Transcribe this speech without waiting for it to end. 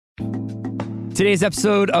Today's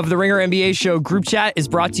episode of the Ringer NBA Show Group Chat is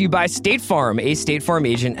brought to you by State Farm. A State Farm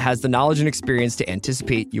agent has the knowledge and experience to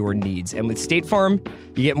anticipate your needs. And with State Farm,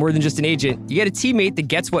 you get more than just an agent. You get a teammate that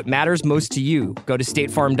gets what matters most to you. Go to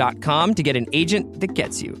statefarm.com to get an agent that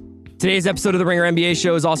gets you. Today's episode of the Ringer NBA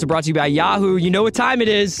Show is also brought to you by Yahoo. You know what time it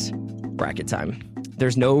is. Bracket time.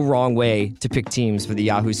 There's no wrong way to pick teams for the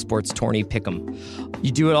Yahoo Sports Tourney Pick'em.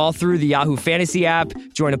 You do it all through the Yahoo Fantasy app,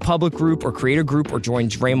 join a public group or create a group or join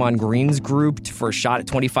Draymond Green's group for a shot at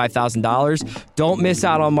 $25,000. Don't miss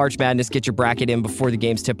out on March Madness. Get your bracket in before the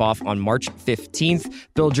games tip off on March 15th.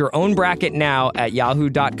 Build your own bracket now at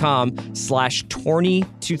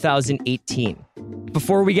yahoo.com/tourney2018.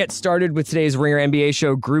 Before we get started with today's Ringer NBA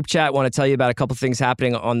Show Group Chat, I want to tell you about a couple things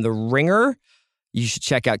happening on the Ringer. You should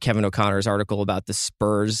check out Kevin O'Connor's article about the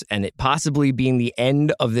Spurs and it possibly being the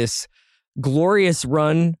end of this glorious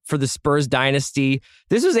run for the Spurs dynasty.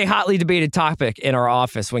 This was a hotly debated topic in our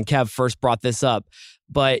office when Kev first brought this up.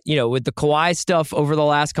 But, you know, with the Kawhi stuff over the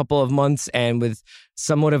last couple of months and with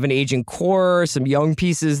somewhat of an aging core, some young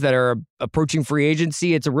pieces that are approaching free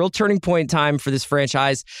agency, it's a real turning point time for this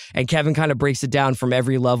franchise. And Kevin kind of breaks it down from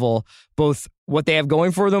every level, both what they have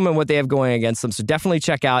going for them and what they have going against them. So definitely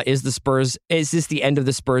check out Is This the End of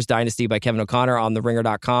the Spurs Dynasty by Kevin O'Connor on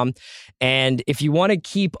theringer.com. And if you want to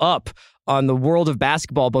keep up on the world of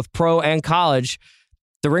basketball, both pro and college,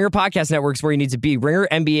 the Ringer Podcast Network is where you need to be. Ringer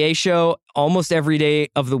NBA Show almost every day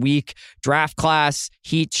of the week. Draft Class,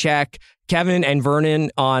 Heat Check, Kevin and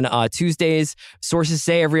Vernon on Tuesdays. Sources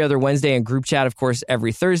Say every other Wednesday, and Group Chat, of course,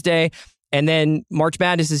 every Thursday. And then March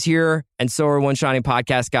Madness is here, and so are One Shining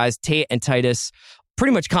Podcast guys, Tate and Titus,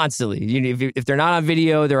 pretty much constantly. If they're not on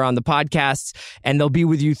video, they're on the podcasts, and they'll be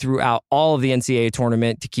with you throughout all of the NCAA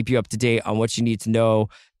tournament to keep you up to date on what you need to know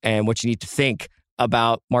and what you need to think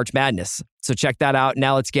about March Madness. So check that out.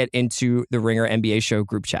 Now let's get into the Ringer NBA Show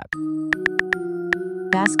Group Chat.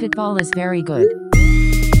 Basketball is very good.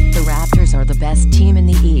 The Raptors are the best team in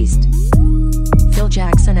the East. Phil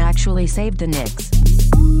Jackson actually saved the Knicks.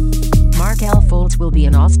 Markelle Fultz will be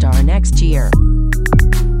an all-star next year.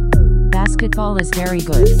 Basketball is very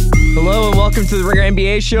good. Hello and welcome to the Ringer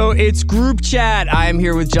NBA Show. It's Group Chat. I am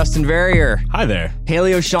here with Justin Verrier. Hi there.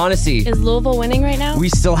 Haley O'Shaughnessy. Is Louisville winning right now? We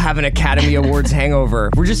still have an Academy Awards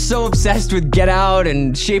hangover. We're just so obsessed with Get Out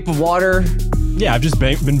and Shape of Water. Yeah, I've just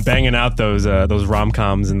been banging out those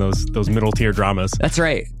rom-coms and those middle-tier dramas. That's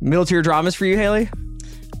right. Middle-tier dramas for you, Haley?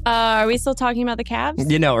 Are we still talking about the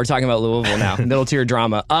Cavs? You know, we're talking about Louisville now. Middle-tier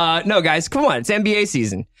drama. No, guys, come on. It's NBA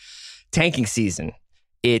season. Tanking season.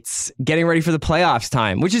 It's getting ready for the playoffs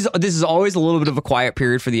time, this is always a little bit of a quiet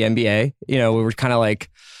period for the NBA. You know, we were kind of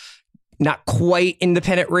like not quite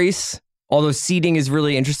independent race, although seeding is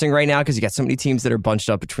really interesting right now because you got so many teams that are bunched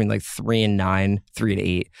up between like 3 and 9, 3 and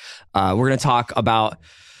 8. We're going to talk about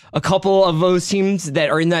a couple of those teams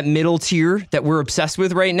that are in that middle tier that we're obsessed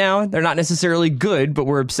with right now. They're not necessarily good, but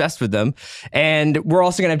we're obsessed with them. And we're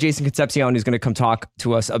also going to have Jason Concepcion, who's going to come talk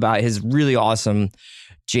to us about his really awesome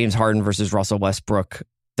James Harden versus Russell Westbrook,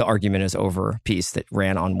 the argument is over piece that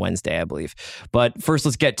ran on Wednesday, I believe. But first,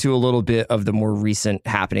 let's get to a little bit of the more recent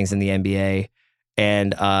happenings in the NBA.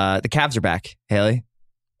 And the Cavs are back. Haley,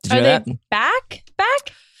 did you know that? Back?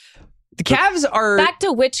 The Cavs are... Back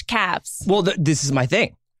to which Cavs? Well, this is my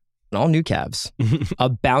thing. All new Cavs. A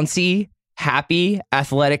bouncy, happy,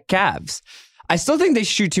 athletic Cavs. I still think they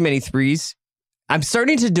shoot too many threes. I'm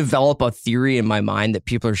starting to develop a theory in my mind that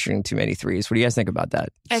people are shooting too many threes. What do you guys think about that?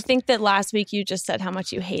 I think that last week you just said how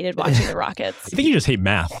much you hated watching the Rockets. I think you just hate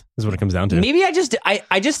math is what it comes down to. Maybe I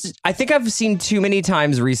think I've seen too many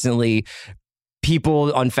times recently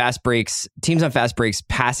people on fast breaks, teams on fast breaks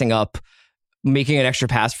passing up, making an extra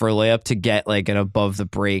pass for a layup to get like an above the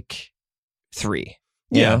break three.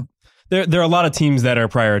 You know? There are a lot of teams that are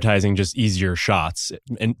prioritizing just easier shots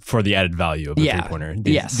and for the added value of a three-pointer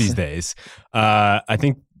these days. I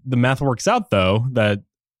think the math works out, though,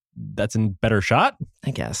 that's a better shot.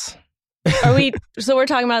 I guess. So we're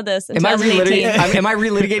talking about this in Am I 2018. am I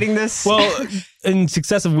relitigating this? Well, in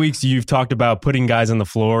successive weeks, you've talked about putting guys on the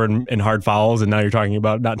floor and hard fouls, and now you're talking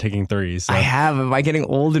about not taking threes. So. I have. Am I getting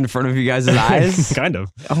old in front of you guys' eyes? Kind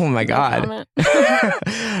of. Oh, my God.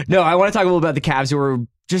 No, I want to talk a little about the Cavs who were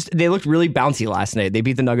they looked really bouncy last night. They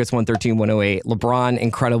beat the Nuggets 113-108. LeBron,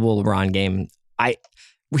 incredible LeBron game.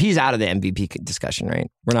 He's out of the MVP discussion, right?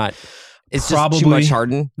 We're not. It's probably just too much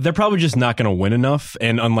Harden. They're probably just not going to win enough.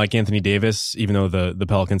 And unlike Anthony Davis, even though the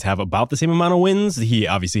Pelicans have about the same amount of wins, he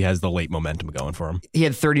obviously has the late momentum going for him. He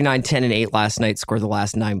had 39, 10, and 8 last night, scored the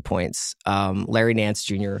last 9 points. Larry Nance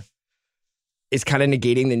Jr. is kind of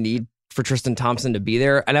negating the need for Tristan Thompson to be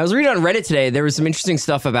there. And I was reading on Reddit today, there was some interesting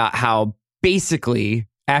stuff about how basically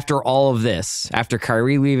after all of this, after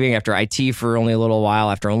Kyrie leaving, after IT for only a little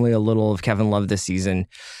while, after only a little of Kevin Love this season,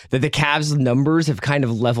 that the Cavs numbers have kind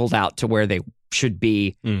of leveled out to where they should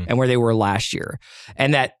be and where they were last year.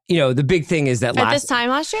 And that, the big thing is that at this time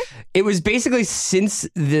last year, it was basically since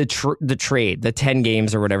the trade, the 10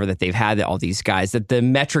 games or whatever that they've had, all these guys, that the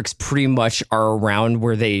metrics pretty much are around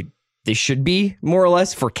where they should be, more or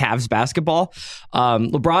less, for Cavs basketball.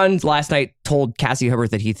 LeBron last night told Cassie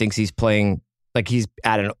Hubbard that he thinks he's playing like he's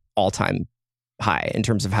at an all-time high in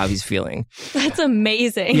terms of how he's feeling. That's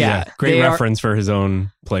amazing. Yeah. Great reference for his own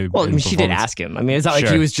play. Well, she did ask him. I mean, it's not like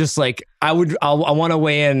he was just like, I want to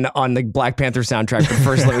weigh in on the Black Panther soundtrack, but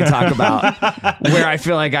first let me talk about where I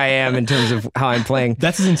feel like I am in terms of how I'm playing.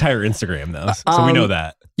 That's his entire Instagram, though. So we know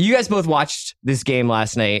that. You guys both watched this game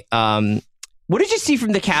last night. What did you see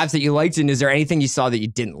from the Cavs that you liked, and is there anything you saw that you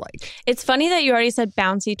didn't like? It's funny that you already said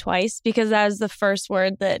bouncy twice, because that was the first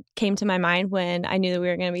word that came to my mind when I knew that we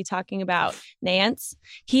were going to be talking about Nance.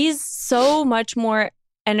 He's so much more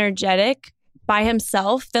energetic by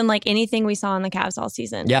himself than like anything we saw in the Cavs all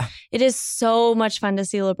season. Yeah. It is so much fun to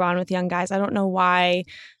see LeBron with young guys. I don't know why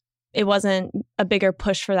it wasn't a bigger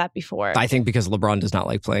push for that before. I think because LeBron does not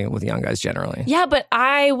like playing with young guys generally. Yeah, but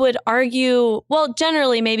I would argue, well,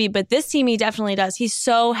 generally maybe, but this team he definitely does. He's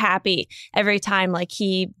so happy every time like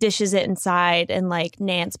he dishes it inside and like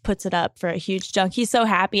Nance puts it up for a huge dunk. He's so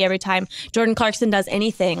happy every time Jordan Clarkson does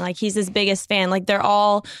anything. Like he's his biggest fan. Like they're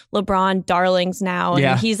all LeBron darlings now.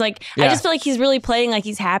 And he's like, I just feel like he's really playing like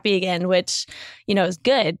he's happy again, which, is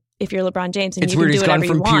good. If you're LeBron James and it's you weird. Can do whatever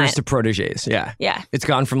you want. It's gone from peers to proteges. Yeah. Yeah. It's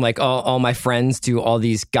gone from like all my friends to all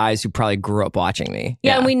these guys who probably grew up watching me.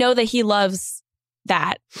 Yeah. And we know that he loves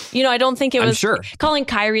that. I don't think it was calling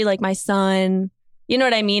Kyrie like my son. You know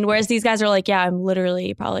what I mean? Whereas these guys are like, yeah, I'm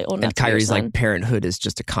literally probably old enough. And Kyrie's like, parenthood is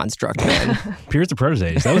just a construct, man. Peers to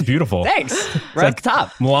proteges. That was beautiful. Thanks. Right at the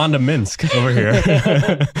top. Melanda Minsk over here.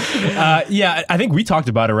 Yeah, I think we talked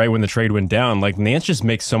about it right when the trade went down. Like Nance just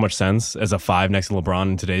makes so much sense as a 5 next to LeBron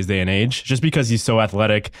in today's day and age, just because he's so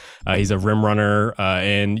athletic. He's a rim runner,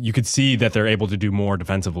 and you could see that they're able to do more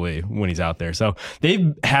defensively when he's out there. So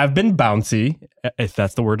they have been bouncy, if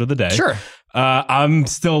that's the word of the day. Sure. I'm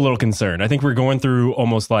still a little concerned. I think we're going through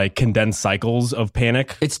almost like condensed cycles of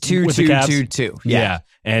panic. It's 2-2-2-2. Yeah.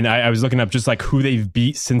 And I was looking up just like who they've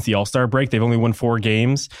beat since the All-Star break. They've only won 4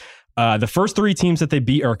 games. The first 3 teams that they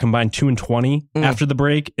beat are combined 2-20 after the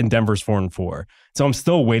break, and Denver's 4-4. So I'm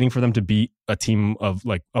still waiting for them to beat a team of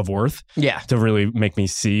worth. Yeah. To really make me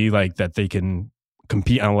see like that they can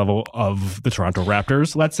compete on a level of the Toronto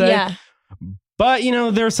Raptors, let's say. Yeah. But,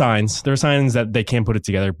 there are signs. There are signs that they can't put it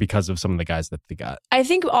together because of some of the guys that they got. I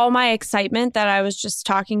think all my excitement that I was just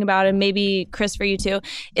talking about, and maybe Chris for you too,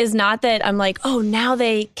 is not that I'm like, oh, now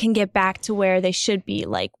they can get back to where they should be,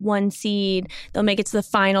 like 1 seed. They'll make it to the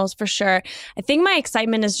finals for sure. I think my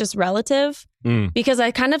excitement is just relative because I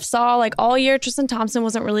kind of saw like all year Tristan Thompson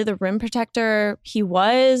wasn't really the rim protector he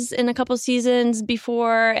was in a couple seasons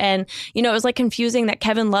before. And, it was like confusing that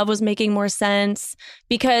Kevin Love was making more sense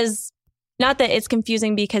because... Not that it's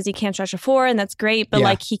confusing because he can't stretch a 4, and that's great, but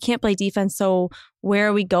like he can't play defense. So where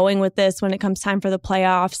are we going with this when it comes time for the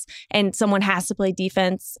playoffs and someone has to play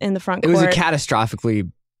defense in the front court? It was a catastrophically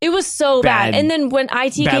It was so bad. And then when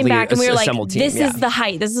IT came back and we were like, this is the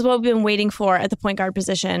height. This is what we've been waiting for at the point guard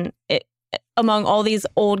position among all these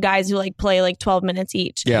old guys who like play like 12 minutes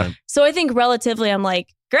each. Yeah. So I think relatively I'm like,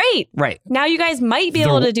 great. Right. Now you guys might be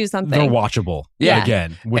able to do something. They're watchable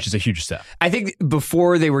again, which is a huge step. I think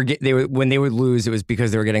before when they would lose, it was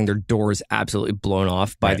because they were getting their doors absolutely blown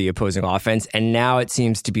off by the opposing offense. And now it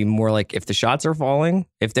seems to be more like if the shots are falling,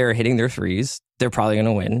 if they're hitting their threes, they're probably going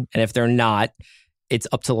to win. And if they're not, it's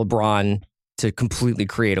up to LeBron to completely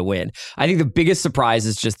create a win. I think the biggest surprise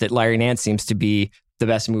is just that Larry Nance seems to be the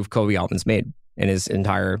best move Kobe Altman's made in his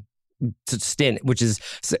entire stint, which is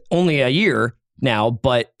only a year now,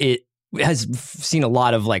 but it has seen a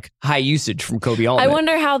lot of like high usage from Kobe Altman. I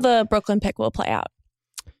wonder how the Brooklyn pick will play out.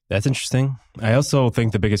 That's interesting. I also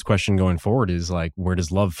think the biggest question going forward is like, where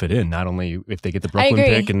does Love fit in? Not only if they get the Brooklyn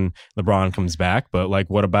pick and LeBron comes back, but like,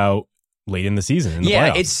 what about late in the season? In the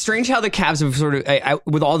playoffs? It's strange how the Cavs have sort of,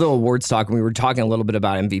 with all the awards talk, and we were talking a little bit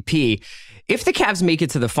about MVP. If the Cavs make it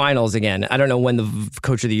to the finals again, I don't know when the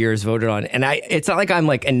Coach of the Year is voted on, and it's not like I'm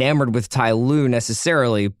like enamored with Ty Lue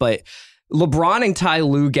necessarily, but LeBron and Ty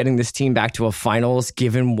Lue getting this team back to a finals,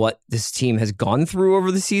 given what this team has gone through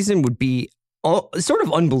over the season, would be sort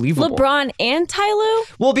of unbelievable. LeBron and Ty Lue?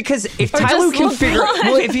 Well, because if Ty Lue can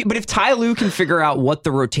if Ty Lue can figure out what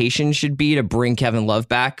the rotation should be to bring Kevin Love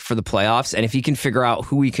back for the playoffs, and if he can figure out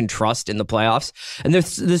who he can trust in the playoffs, and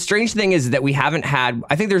the strange thing is that we haven't had,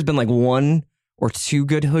 I think there's been like 1 or 2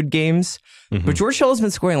 good Hood games. But George Hill has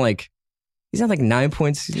been scoring he's had 9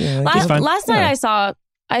 points. Last night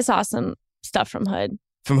I saw some stuff from Hood.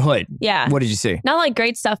 From Hood? Yeah. What did you see? Not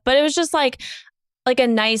great stuff, but it was just like a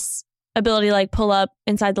nice ability to pull up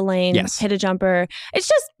inside the lane, hit a jumper. It's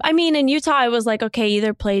just, in Utah, it was okay,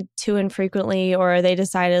 either played too infrequently or they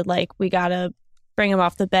decided we got to bring him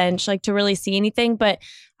off the bench to really see anything. But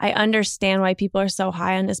I understand why people are so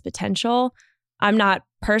high on his potential. I'm not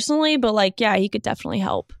personally, but he could definitely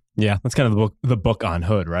help. Yeah, that's kind of the book on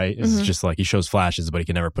Hood, right? It's just he shows flashes, but he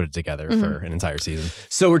can never put it together for an entire season.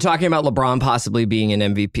 So we're talking about LeBron possibly being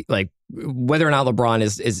an MVP, whether or not LeBron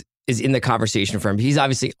is in the conversation for him. He's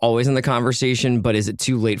obviously always in the conversation, but is it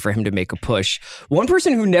too late for him to make a push? One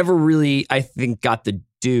person who never really, I think, got the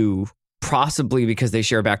due, possibly because they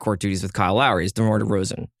share backcourt duties with Kyle Lowry, is DeMar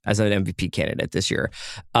DeRozan as an MVP candidate this year.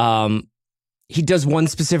 He does one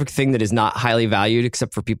specific thing that is not highly valued,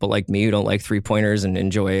 except for people like me who don't like 3-pointers and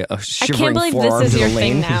enjoy a shivering forearm to the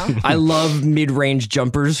lane. I love mid-range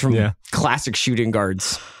jumpers from classic shooting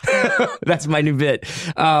guards. That's my new bit.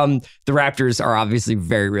 The Raptors are obviously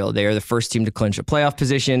very real. They are the first team to clinch a playoff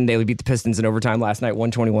position. They beat the Pistons in overtime last night,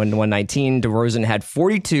 121-119. DeRozan had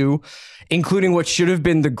 42, including what should have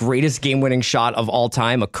been the greatest game-winning shot of all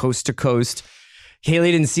time, a coast-to-coast.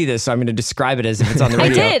 Haley didn't see this, so I'm going to describe it as if it's on the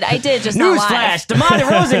radio. I did, just not live. Newsflash, DeMar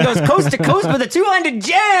DeRozan goes coast to coast with a two-handed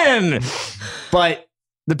gem. But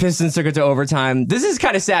the Pistons took it to overtime. This is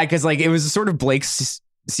kind of sad because it was sort of Blake's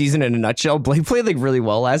season in a nutshell. Blake played really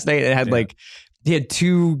well last night and had he had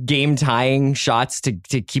 2 game-tying shots to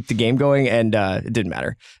keep the game going, and it didn't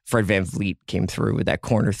matter. Fred VanVleet came through with that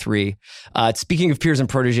corner 3. Speaking of peers and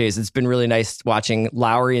protégés, it's been really nice watching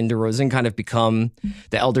Lowry and DeRozan kind of become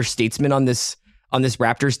the elder statesmen on this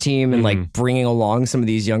Raptors team and bringing along some of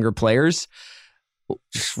these younger players.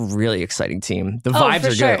 Just really exciting team. The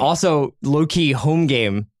vibes are good. Also, low-key home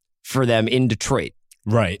game for them in Detroit.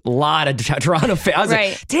 Right. A lot of Toronto fans. I was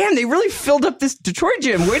like, damn, they really filled up this Detroit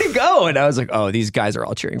gym. Way to go. And I was like, oh, these guys are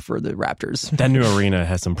all cheering for the Raptors. That new arena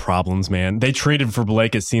has some problems, man. They traded for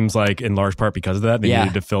Blake, it seems like, in large part because of that. They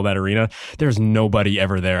needed to fill that arena. There's nobody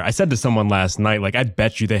ever there. I said to someone last night, I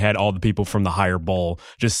bet you they had all the people from the higher bowl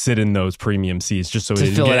just sit in those premium seats just so they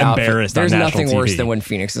didn't get embarrassed on national TV. There's nothing worse than when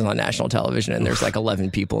Phoenix is on national television and there's 11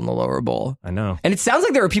 people in the lower bowl. I know. And it sounds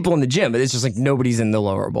like there are people in the gym, but it's just nobody's in the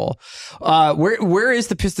lower bowl. Where is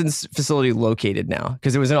the Pistons facility located now?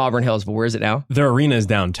 Because it was in Auburn Hills, but where is it now? Their arena is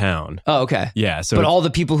downtown. Oh, okay. Yeah. So, but all the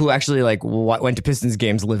people who actually went to Pistons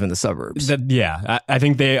games live in the suburbs. I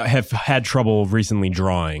think they have had trouble recently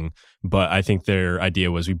drawing, but I think their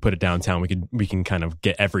idea was we put it downtown. We can kind of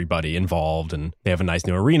get everybody involved, and they have a nice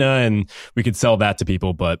new arena, and we could sell that to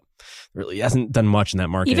people. But really hasn't done much in that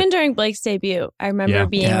market. Even during Blake's debut, I remember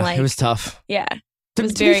being it was tough. Yeah. To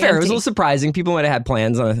be fair, it was a little surprising. People might have had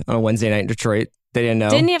plans on a Wednesday night in Detroit. They didn't know.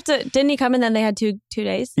 Didn't he come and then they had two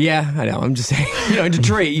days? Yeah, I know. I'm just saying, in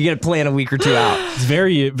Detroit, you get to plan a week or 2 out. It's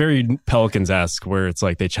very, very Pelicans-esque where it's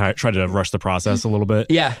they try to rush the process a little bit.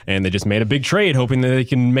 Yeah. And they just made a big trade hoping that they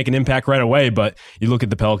can make an impact right away. But you look at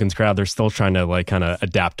the Pelicans crowd, they're still trying to kind of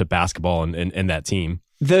adapt to basketball and that team.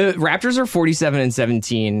 The Raptors are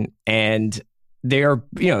 47-17 and they are,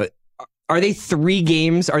 are they 3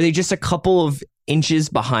 games? Are they just a couple of inches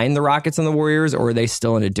behind the Rockets and the Warriors, or are they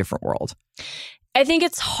still in a different world? I think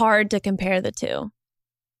it's hard to compare the two.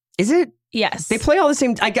 Is it? Yes. They play all the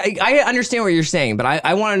same. I understand what you're saying, but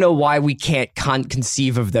I want to know why we can't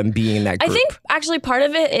conceive of them being in that group. I think actually part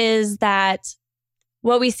of it is that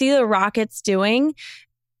what we see the Rockets doing,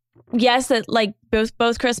 yes, that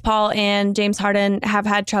both Chris Paul and James Harden have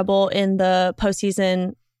had trouble in the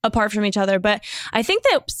postseason apart from each other. But I think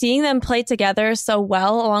that seeing them play together so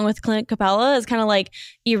well along with Clint Capella is kind of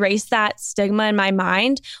erased that stigma in my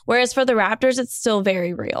mind. Whereas for the Raptors, it's still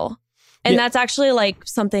very real. And that's actually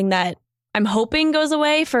something that I'm hoping goes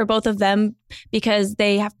away for both of them because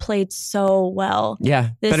they have played so well. Yeah.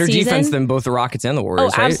 Better season. Defense than both the Rockets and the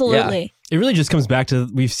Warriors. Oh, absolutely. Right? Yeah. It really just comes back to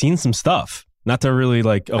we've seen some stuff. Not to really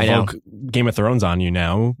evoke Game of Thrones on you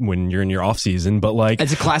now when you're in your off season, but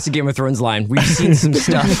it's a classic Game of Thrones line. We've seen some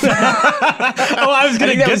stuff. I was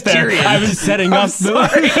going to get there. Tyrion. I was setting up.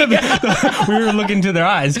 We were looking to their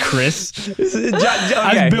eyes, Chris.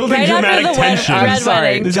 I was building dramatic tension. I'm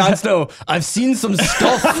sorry, Jon Snow. I've seen some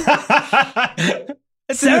stuff.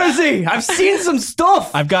 Seriously, I've seen some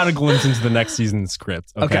stuff. I've got a glimpse into the next season's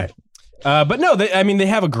script. Okay. But no, they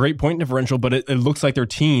have a great point differential, but it looks like their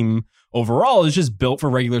team overall is just built for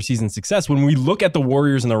regular season success. When we look at the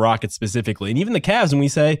Warriors and the Rockets specifically, and even the Cavs, and we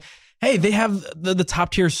say, hey, they have the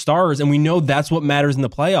top tier stars, and we know that's what matters in the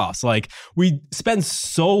playoffs. Like, we spend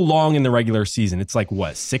so long in the regular season. It's like,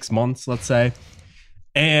 what, 6 months, let's say?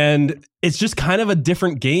 And it's just kind of a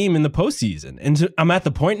different game in the postseason. And I'm at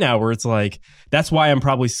the point now where it's like, that's why I'm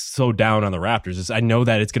probably so down on the Raptors. Is I know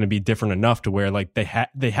that it's going to be different enough to where like they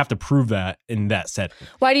have to prove that in that setting.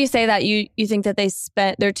 Why do you say that? You think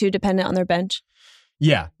that they're too dependent on their bench?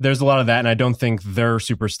 Yeah, there's a lot of that, and I don't think their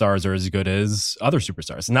superstars are as good as other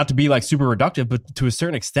superstars. Not to be like super reductive, but to a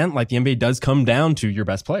certain extent, like the NBA does come down to your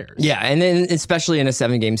best players. Yeah, and then especially in a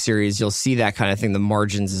 7-game series, you'll see that kind of thing. The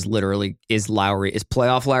margins is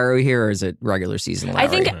playoff Lowry here, or is it regular season Lowry? I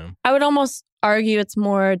think I would almost argue it's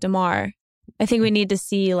more DeMar. I think we need to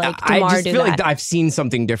see like DeMar do that. I just feel like I've seen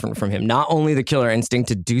something different from him. Not only the killer instinct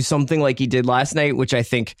to do something like he did last night, which I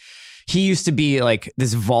think. He used to be like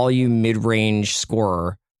this volume mid-range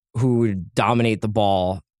scorer who would dominate the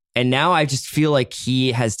ball. And now I just feel like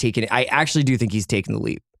he has taken it. I actually do think he's taken the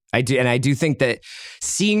leap. I do. And I do think that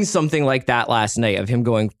seeing something like that last night of him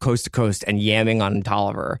going coast to coast and yamming on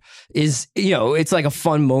Tolliver is, it's like a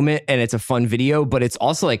fun moment and it's a fun video, but it's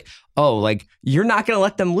also like, oh, like you're not going to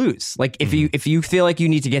let them lose. Like if you feel like you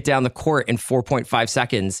need to get down the court in 4.5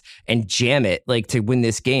 seconds and jam it like to win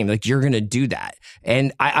this game, like you're going to do that.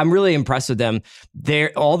 And I'm really impressed with them.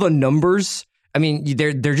 All the numbers. I mean,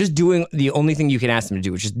 they're just doing the only thing you can ask them to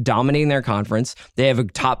do, which is dominating their conference. They have a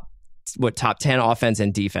top 10 offense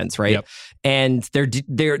and defense, right? Yep. And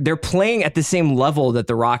they're playing at the same level that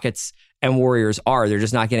the Rockets and Warriors are. They're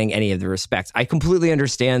just not getting any of the respect. I completely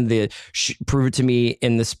understand the prove it to me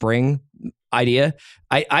in the spring idea.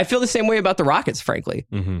 I feel the same way about the Rockets, frankly.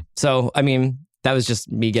 Mm-hmm. So, I mean, that was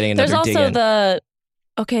just me getting another dig in. There's also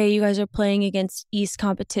okay, you guys are playing against East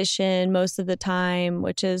competition most of the time,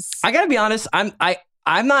 which is... I gotta be honest, I'm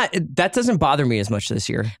not, that doesn't bother me as much this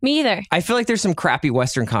year. Me either. I feel like there's some crappy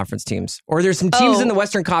Western Conference teams, or there's some teams in the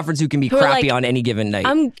Western Conference who can be crappy on any given night.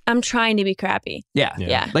 I'm trying to be crappy.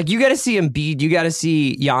 Yeah. Like you got to see Embiid, you got to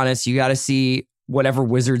see Giannis, you got to see whatever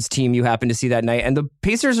Wizards team you happen to see that night. And the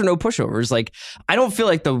Pacers are no pushovers. Like I don't feel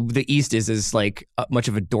like the East is as like much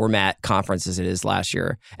of a doormat conference as it is last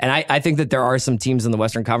year. And I think that there are some teams in the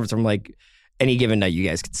Western Conference where I'm like, any given night, you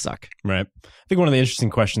guys could suck. Right. I think one of the interesting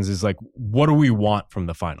questions is like, what do we want from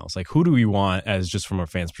the finals? Like, who do we want as just from a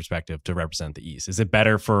fan's perspective to represent the East? Is it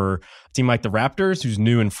better for a team like the Raptors, who's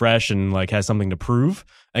new and fresh and like has something to prove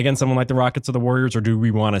against someone like the Rockets or the Warriors, or do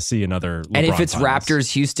we want to see another LeBron And if it's finals?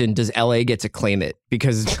 Raptors Houston, does LA get to claim it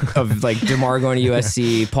because of like DeMar going to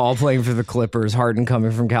USC, Paul playing for the Clippers, Harden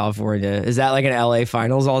coming from California? Is that like an LA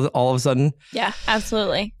finals all of a sudden? Yeah,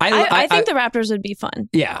 absolutely. I think the Raptors would be fun.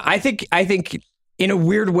 Yeah, I think in a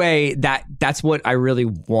weird way that's what I really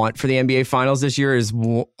want for the NBA finals this year is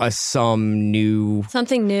something new.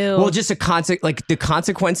 Well, just like the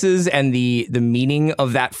consequences and the meaning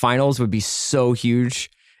of that finals would be so huge.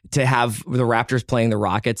 To have the Raptors playing the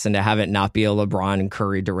Rockets and to have it not be a LeBron and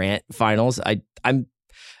Curry Durant finals, I'm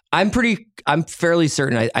fairly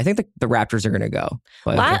certain. I think the Raptors are going to go.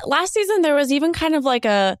 But, last season there was even kind of like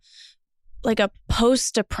a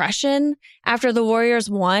post-depression after the Warriors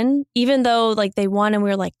won, even though like they won and we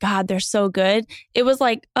were like, God, they're so good. It was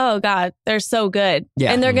like, oh God, they're so good.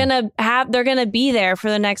 Yeah. And they're going to be there for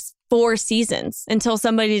the next 4 seasons until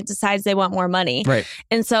somebody decides they want more money. Right.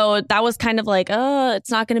 And so that was kind of like, oh, it's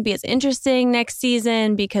not going to be as interesting next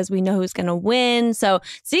season because we know who's going to win. So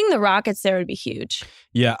seeing the Rockets there would be huge.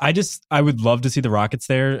 Yeah, I would love to see the Rockets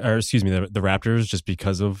there, or excuse me, the Raptors, just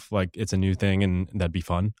because of like it's a new thing and that'd be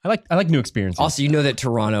fun. I like new experiences. Also, you know that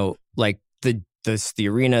Toronto, like the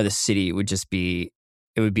arena, the city would be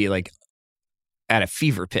like at a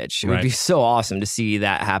fever pitch. It would be so awesome to see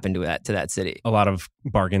that happen to that city. A lot of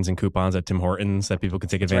bargains and coupons at Tim Hortons that people could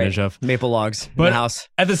take advantage of. Maple logs but in the house.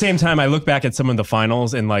 At the same time, I look back at some of the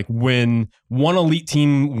finals and like when one elite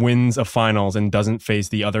team wins a finals and doesn't face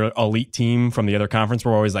the other elite team from the other conference,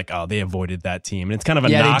 we're always like, oh, they avoided that team. And it's kind of a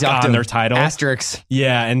knock on their title. Asterisks.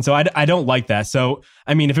 Yeah. And so I don't like that. So,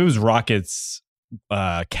 I mean, if it was Rockets,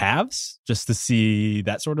 Cavs, just to see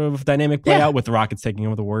that sort of dynamic play out with the Rockets taking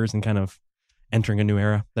over the Warriors and kind of entering a new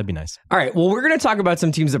era, that'd be nice. All right. Well, we're going to talk about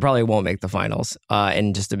some teams that probably won't make the finals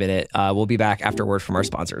in just a minute. We'll be back after word from our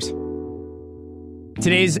sponsors.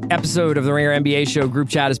 Today's episode of the Ringer NBA Show Group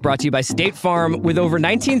Chat is brought to you by State Farm. With over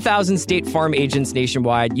 19,000 State Farm agents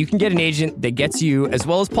nationwide, you can get an agent that gets you, as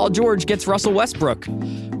well as Paul George gets Russell Westbrook,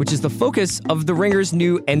 which is the focus of the Ringer's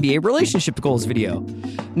new NBA relationship goals video.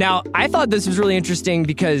 Now, I thought this was really interesting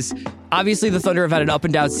because obviously the Thunder have had an up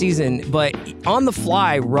and down season, but on the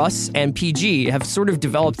fly, Russ and PG have sort of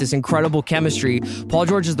developed this incredible chemistry. Paul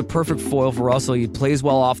George is the perfect foil for Russell. He plays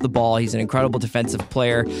well off the ball. He's an incredible defensive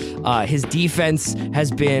player. His defense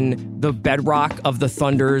has been the bedrock of the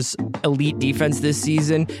Thunder's elite defense this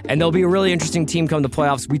season, and they'll be a really interesting team come the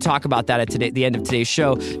playoffs. We talk about that at the end of today's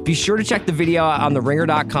show. Be sure to check the video on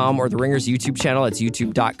theringer.com or the Ringer's YouTube channel. It's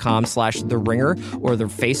youtube.com/theringer, or their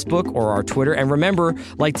Facebook or our Twitter. And remember,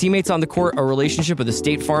 like teammates on the court, a relationship with a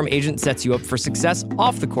State Farm agent sets you up for success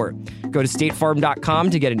off the court. Go to statefarm.com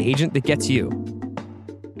to get an agent that gets you.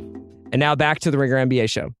 And now back to the Ringer NBA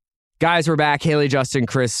show. Guys, we're back. Haley, Justin,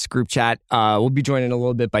 Chris, group chat. We'll be joined in a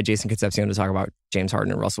little bit by Jason Concepcion to talk about James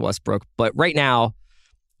Harden and Russell Westbrook. But right now,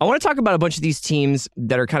 I want to talk about a bunch of these teams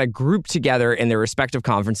that are kind of grouped together in their respective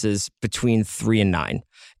conferences between 3 and 9.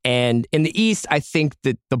 And in the East, I think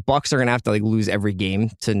that the Bucks are going to have to lose every game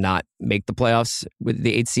to not make the playoffs with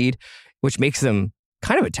the 8th seed, which makes them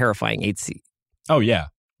kind of a terrifying 8th seed. Oh, yeah.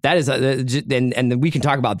 That is, and we can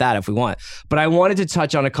talk about that if we want. But I wanted to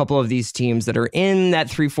touch on a couple of these teams that are in that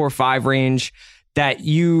 3, 4, 5 range that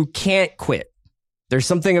you can't quit. There's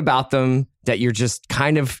something about them that you're just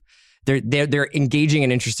kind of, they're engaging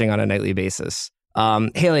and interesting on a nightly basis.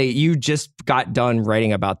 Haley, you just got done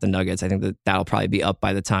writing about the Nuggets. I think that'll probably be up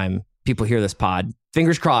by the time people hear this pod.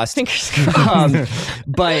 Fingers crossed.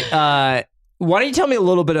 But why don't you tell me a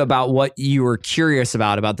little bit about what you were curious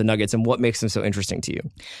about the Nuggets and what makes them so interesting to you?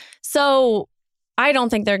 So I don't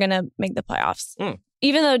think they're going to make the playoffs.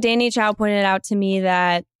 Even though Danny Chow pointed out to me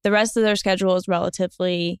that the rest of their schedule is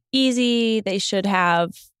relatively easy, they should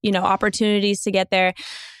have, opportunities to get there.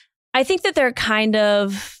 I think that they're kind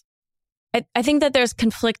of, I think that there's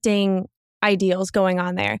conflicting ideals going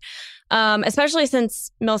on there, especially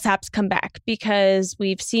since Millsap's come back, because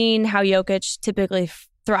we've seen how Jokic typically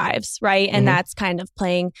thrives, right? And that's kind of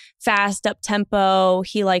playing fast, up tempo.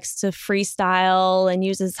 He likes to freestyle and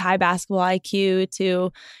uses high basketball IQ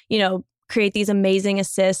to, create these amazing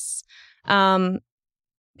assists.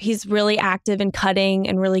 He's really active in cutting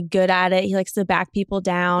and really good at it. He likes to back people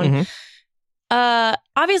down.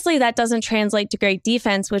 Obviously, that doesn't translate to great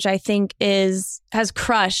defense, which I think has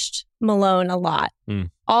crushed Malone a lot.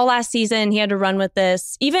 All last season, he had to run with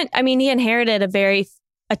this. He inherited a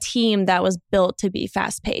team that was built to be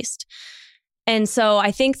fast paced. And so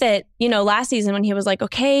I think that, last season when he was like,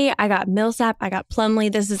 okay, I got Millsap, I got Plumlee,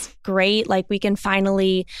 this is great. We can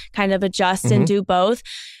finally kind of adjust and do both.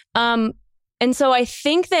 And so I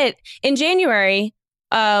think that in January,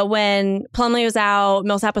 when Plumlee was out,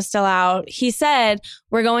 Millsap was still out, he said,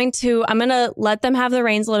 I'm going to let them have the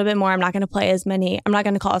reins a little bit more. I'm not going to call as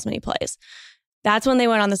many plays. That's when they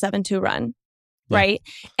went on the 7-2 run. Yeah. Right.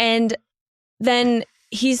 And then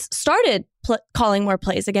he's started calling more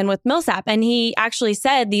plays again with Millsap. And he actually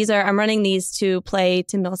said, I'm running these to play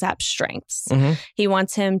to Millsap's strengths. He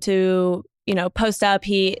wants him to, post up.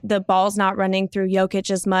 The ball's not running through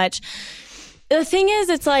Jokic as much. The thing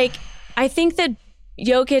is, I think that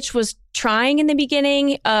Jokic was trying in the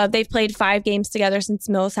beginning. They've played 5 games together since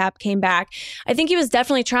Millsap came back. I think he was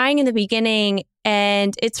definitely trying in the beginning,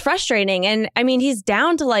 and it's frustrating. And he's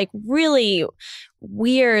down to really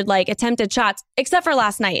weird, attempted shots, except for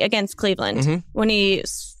last night against Cleveland when he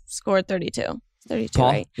scored 32. 32,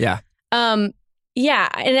 Paul? Right? Yeah. Yeah.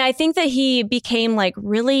 And I think that he became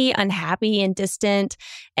really unhappy and distant.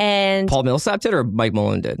 And Paul Millsap did, or Mike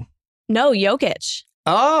Malone did? No, Jokic.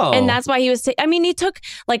 Oh. And that's why he was, he took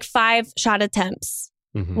 5 shot attempts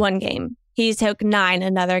one game. He took 9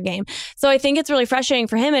 another game. So I think it's really frustrating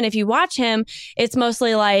for him. And if you watch him, it's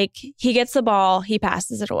mostly he gets the ball, he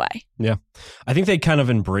passes it away. Yeah. I think they kind of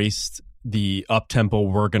embraced the up-tempo,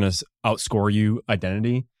 we're going to outscore you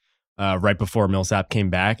identity right before Millsap came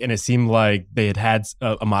back. And it seemed like they had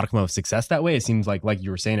a modicum of success that way. It seems like you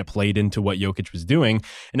were saying, it played into what Jokic was doing.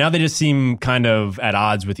 And now they just seem kind of at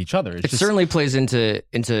odds with each other. It certainly plays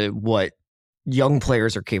into what young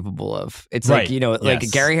players are capable of. It's right.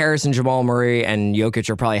 Gary Harris and Jamal Murray and Jokic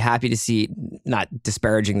are probably happy to see, not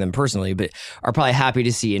disparaging them personally, but are probably happy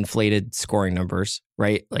to see inflated scoring numbers,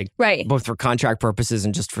 right? Right. Both for contract purposes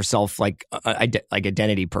and just for self,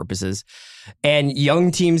 identity purposes. And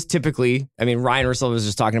young teams typically, Ryan Russell was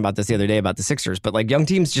just talking about this the other day about the Sixers, but young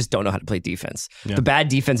teams just don't know how to play defense. Yeah. The bad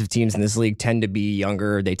defensive teams in this league tend to be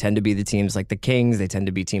younger. They tend to be the teams like the Kings. They tend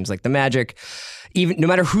to be teams like the Magic. Even no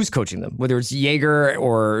matter who's coaching them, whether it's Jaeger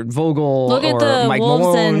or Vogel or Mike Wolves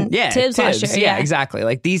Malone. And Tibbs last year. Yeah,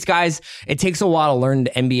 exactly. These guys, it takes a while to learn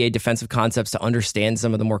NBA defensive concepts, to understand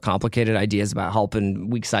some of the more complicated ideas about help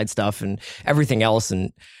and weak side stuff and everything else.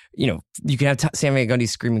 And, you can have Sam Van Gundy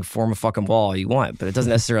screaming, form a fucking wall all you want, but it doesn't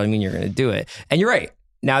necessarily mean you're going to do it. And you're right.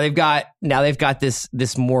 Now they've got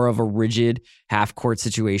this more of a rigid half court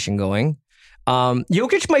situation going.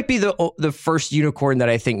 Jokic might be the first unicorn that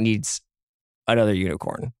I think needs another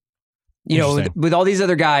unicorn. You know, with all these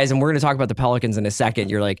other guys, and we're going to talk about the Pelicans in a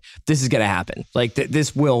second, you're like, this is going to happen. Like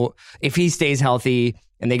this will, if he stays healthy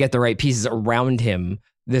and they get the right pieces around him,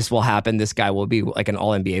 this will happen. This guy will be like an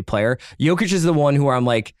all NBA player. Jokic is the one who I'm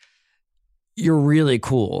like, you're really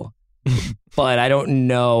cool, but I don't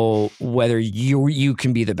know whether you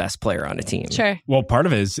can be the best player on a team. Sure. Well, part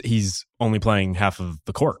of it is he's only playing half of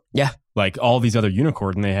the court. Yeah. Like all these other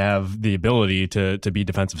unicorns, they have the ability to be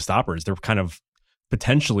defensive stoppers. They're kind of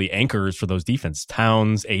potentially anchors for those defense.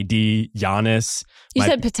 Towns, AD, Giannis. You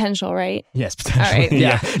said potential, right? Yes, potentially. All right.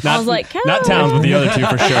 Yeah. I was like, not Towns, but the other two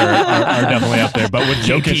for sure are definitely up there. But with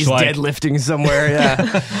Jokic, he's deadlifting somewhere. Yeah.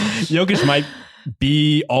 Jokic might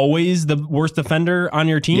be always the worst defender on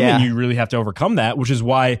your team, and you really have to overcome that, which is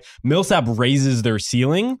why Millsap raises their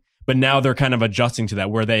ceiling. But now they're kind of adjusting to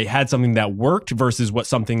that, where they had something that worked versus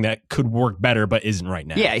something that could work better, but isn't right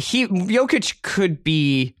now. Yeah, Jokic could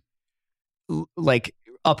be like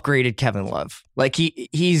upgraded Kevin Love. Like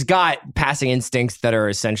he's got passing instincts that are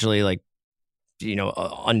essentially like, you know,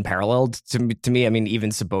 unparalleled to me. I mean, even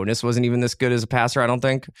Sabonis wasn't even this good as a passer, I don't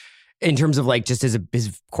think, in terms of like just his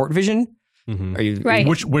court vision. Mm-hmm. Are you right?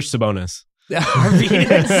 Which Sabonis?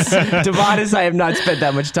 Devanis, I have not spent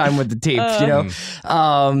that much time with the tapes, you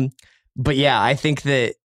know. But yeah, I think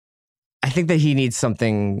that he needs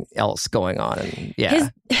something else going on. And yeah,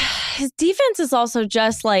 his defense is also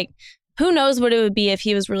just like, who knows what it would be if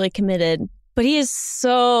he was really committed. But he is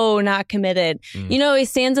so not committed. You know, he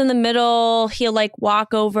stands in the middle. He'll like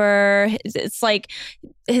walk over. It's like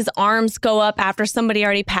his arms go up after somebody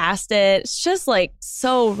already passed it. It's just like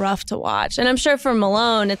so rough to watch. And I'm sure for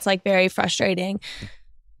Malone, it's like very frustrating.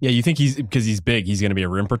 Yeah, you think because he's big, he's going to be a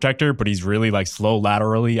rim protector, but he's really like slow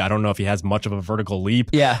laterally. I don't know if he has much of a vertical leap.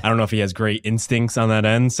 Yeah. I don't know if he has great instincts on that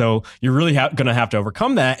end. So you're really going to have to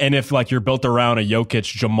overcome that. And if like you're built around a Jokic,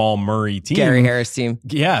 Jamal Murray team. Gary Harris team.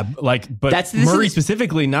 Yeah, but Murray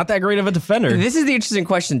specifically, not that great of a defender. This is the interesting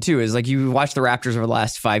question too, is like you watch the Raptors over the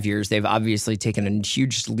last 5 years. They've obviously taken a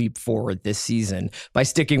huge leap forward this season by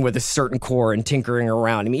sticking with a certain core and tinkering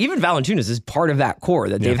around. I mean, even Valanciunas is part of that core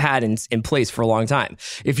that they've had in place for a long time.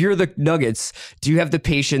 If you're the Nuggets, do you have the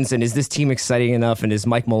patience, and is this team exciting enough, and is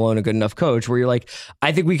Mike Malone a good enough coach where you're like,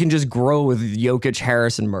 I think we can just grow with Jokic,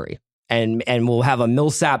 Harris, and Murray, and we'll have a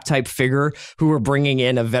Millsap type figure who are bringing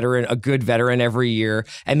in a good veteran every year,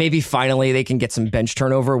 and maybe finally they can get some bench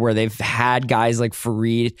turnover where they've had guys like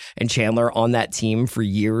Fareed and Chandler on that team for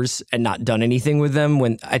years and not done anything with them,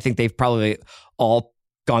 when I think they've probably all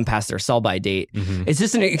gone past their sell-by date. Mm-hmm. It's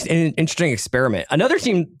just an interesting experiment. Another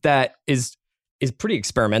team that is pretty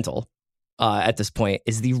experimental at this point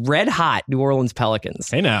is the red hot New Orleans Pelicans.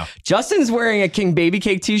 Hey now, Justin's wearing a King Baby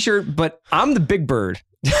Cake t-shirt, but I'm the big bird.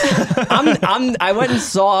 I went and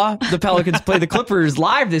saw the Pelicans play the Clippers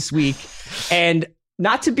live this week, and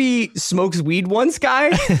not to be smokes weed once guy,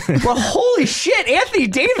 but holy shit, Anthony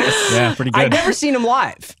Davis. Yeah, pretty good. I've never seen him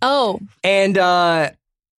live. Oh. And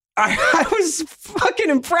I was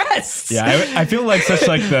fucking impressed. Yeah, I feel like such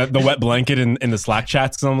like the wet blanket in the Slack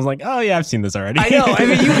chats, because I was like, oh yeah, I've seen this already. I know. I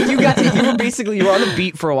mean, you were on the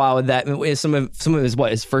beat for a while with that. Some of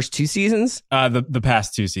his first 2 seasons. The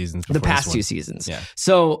past 2 seasons. The past 2 seasons. Yeah.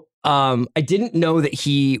 So I didn't know that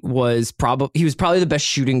he was probably the best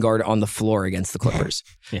shooting guard on the floor against the Clippers.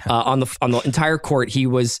 Yeah. On the entire court, he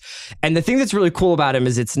was. And the thing that's really cool about him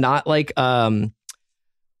is it's not like somebody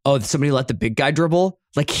let the big guy dribble.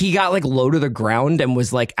 Like he got like low to the ground and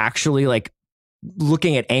was like actually like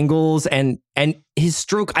looking at angles and his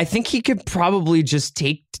stroke. I think he could probably just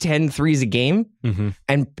take 10 threes a game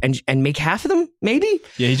and make half of them, maybe.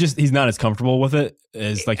 Yeah, he's not as comfortable with it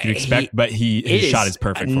as like you'd expect, but his shot is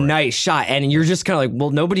perfect for it. Nice shot. And you're just kind of like, well,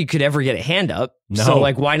 nobody could ever get a hand up. No. So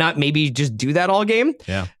like, why not maybe just do that all game?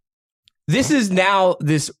 Yeah. This is now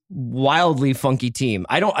this wildly funky team.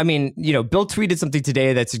 Bill tweeted something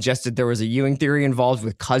today that suggested there was a Ewing theory involved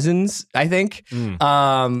with Cousins, I think.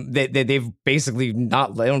 They've basically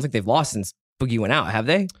not, I don't think they've lost since Boogie went out, have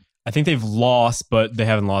they? I think they've lost, but they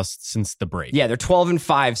haven't lost since the break. Yeah, they're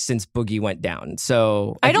 12-5 since Boogie went down.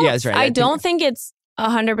 So that's right. I don't think it's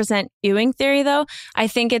 100% Ewing theory, though. I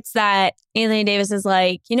think it's that Anthony Davis is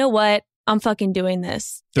like, you know what? I'm fucking doing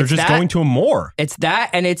this. They're just going to him more. It's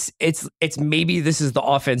that, and it's maybe this is the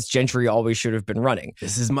offense Gentry always should have been running.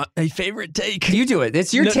 This is my favorite take. You do it.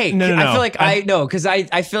 It's your take. No. I feel like because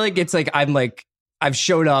I feel like it's like I've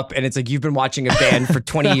showed up and it's like you've been watching a band for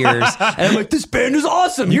 20 years and I'm like, this band is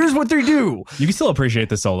awesome. Here's what they do. You can still appreciate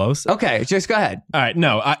the solos. Okay, just go ahead. All right.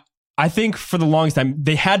 No, I think for the longest time,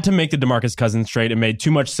 they had to make the DeMarcus Cousins trade. It made too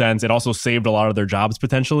much sense. It also saved a lot of their jobs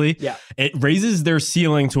potentially. Yeah. It raises their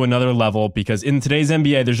ceiling to another level because in today's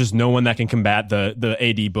NBA, there's just no one that can combat the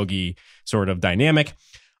AD boogie sort of dynamic.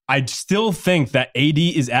 I still think that AD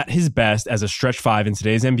is at his best as a stretch five in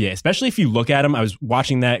today's NBA, especially if you look at him. I was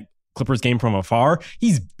watching that Clippers game from afar.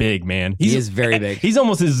 He's big, man. He is very big. He's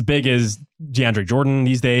almost as big as DeAndre Jordan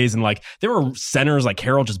these days. And like there were centers like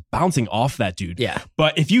Harrell just bouncing off that dude. Yeah.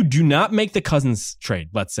 But if you do not make the Cousins trade,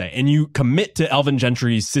 let's say, and you commit to Alvin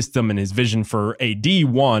Gentry's system and his vision for AD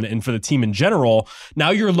one and for the team in general,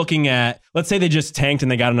 now you're looking at, let's say they just tanked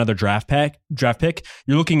and they got another draft pick.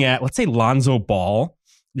 You're looking at, let's say, Lonzo Ball.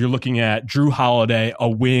 You're looking at Drew Holiday, a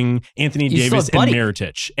wing, Anthony Davis, and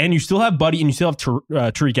Mirotic. And you still have Buddy, and you still have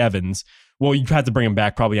Tariq Evans. Well, you had to bring him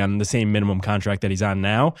back probably on the same minimum contract that he's on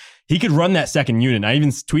now. He could run that second unit. I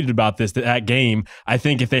even tweeted about this, that game. I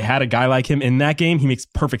think if they had a guy like him in that game, he makes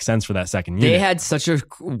perfect sense for that second unit. They had such a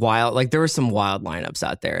wild, like there were some wild lineups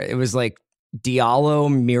out there. It was like Diallo,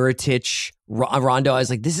 Mirotic, Rondo. I was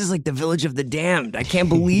like, this is like the Village of the Damned. I can't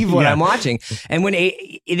believe what I'm watching. And when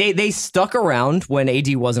they stuck around when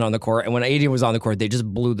AD wasn't on the court, and when AD was on the court, they just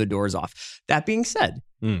blew the doors off. That being said,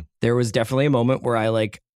 there was definitely a moment where I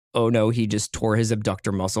like, oh no, he just tore his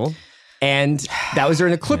abductor muscle. And that was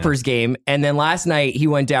during the Clippers game. And then last night he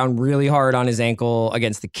went down really hard on his ankle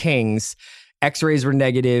against the Kings. X-rays were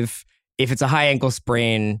negative. If it's a high ankle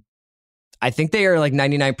sprain, I think they are like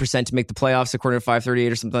 99% to make the playoffs according to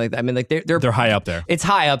 538 or something like that. I mean, like they're high up there. It's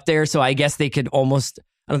high up there, so I guess they could almost.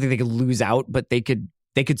 I don't think they could lose out, but they could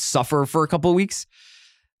suffer for a couple of weeks.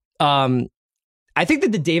 I think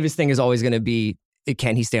that the Davis thing is always going to be,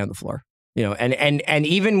 can he stay on the floor? You know, and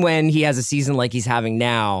even when he has a season like he's having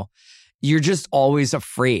now, you're just always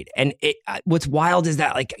afraid. And what's wild is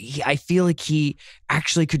that like I feel like he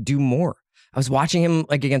actually could do more. I was watching him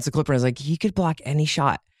like against the Clippers. I was like, he could block any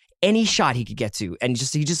shot he could get to, and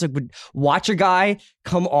he just like would watch a guy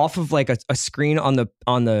come off of like a screen on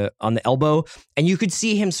the elbow, and you could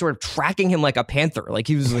see him sort of tracking him like a panther. Like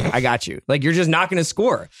he was like, I got you. Like you're just not going to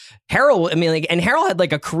score. Harrell, I mean, like, and Harrell had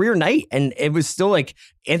like a career night, and it was still like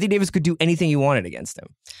Anthony Davis could do anything he wanted against him.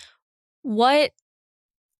 What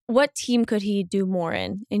team could he do more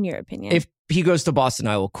in your opinion? If he goes to Boston,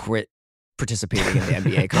 I will quit participating in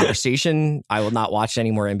the NBA conversation. I will not watch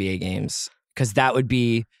any more NBA games, because that would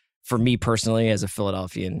be, for me personally, as a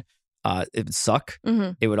Philadelphian, it would suck.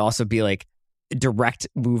 Mm-hmm. It would also be like a direct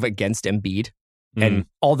move against Embiid. Mm-hmm. And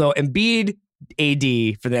although Embiid,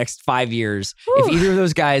 AD for the next 5 years, if either of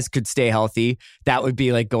those guys could stay healthy, that would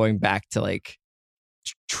be like going back to like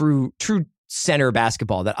true center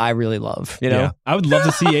basketball that I really love. You know, yeah. I would love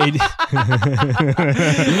to see AD.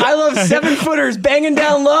 I love 7-footers banging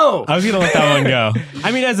down low. I was gonna let that one go.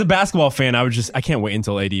 I mean, as a basketball fan, I can't wait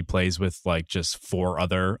until AD plays with like just 4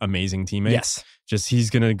 other amazing teammates. Yes. Just he's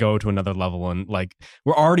gonna go to another level, and like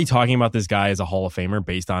we're already talking about this guy as a Hall of Famer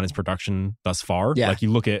based on his production thus far. Yeah. Like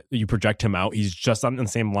you project him out, he's just on the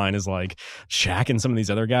same line as like Shaq and some of these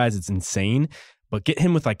other guys. It's insane. But get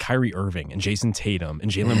him with like Kyrie Irving and Jason Tatum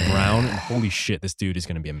and Jaylen Brown, and holy shit, this dude is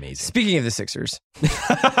going to be amazing. Speaking of the Sixers,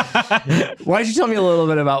 why don't you tell me a little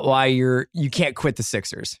bit about why you can't quit the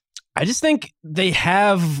Sixers? I just think they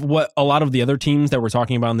have what a lot of the other teams that we're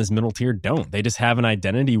talking about in this middle tier don't. They just have an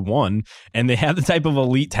identity, one, and they have the type of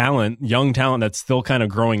elite talent, young talent that's still kind of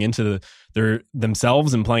growing into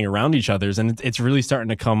themselves and playing around each other's, and it's really starting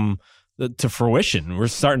to come to fruition. We're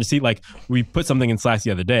starting to see, like, we put something in Slack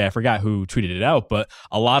the other day. I forgot who tweeted it out, but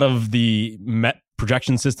a lot of the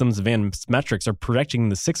projection systems, advanced metrics, are projecting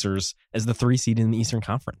the Sixers as the 3 seed in the Eastern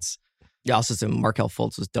Conference. Yeah, also some Markelle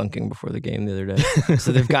Fultz was dunking before the game the other day.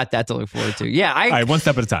 So they've got that to look forward to. Yeah. All right, one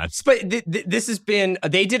step at a time. But this has been,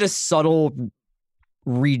 they did a subtle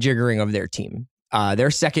rejiggering of their team.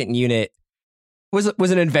 Their second unit was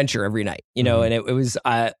an adventure every night, you know, and it was,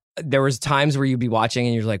 there was times where you'd be watching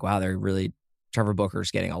and you're like, wow, Trevor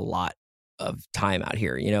Booker's getting a lot of time out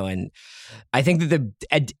here, you know, and I think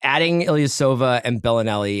that adding Ilyasova and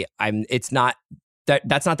Bellinelli, that's not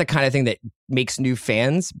the kind of thing that makes new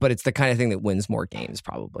fans, but it's the kind of thing that wins more games,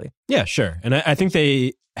 probably. Yeah, sure. And I think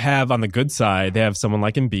they have, on the good side, they have someone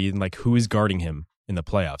like Embiid, and like, who is guarding him in the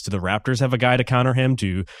playoffs? Do the Raptors have a guy to counter him?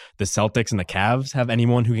 Do the Celtics and the Cavs have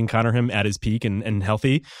anyone who can counter him at his peak and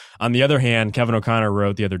healthy? On the other hand, Kevin O'Connor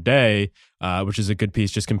wrote the other day, which is a good piece,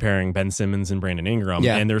 just comparing Ben Simmons and Brandon Ingram.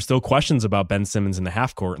 Yeah. And there's still questions about Ben Simmons in the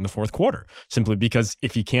half court in the fourth quarter, simply because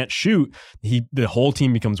if he can't shoot, the whole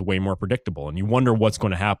team becomes way more predictable, and you wonder what's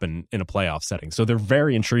going to happen in a playoff setting. So they're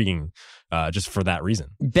very intriguing just for that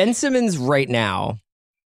reason. Ben Simmons right now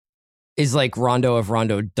is like Rondo if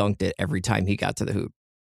Rondo dunked it every time he got to the hoop.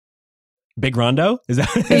 Big Rondo? Is that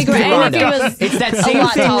Big Rondo? It's that same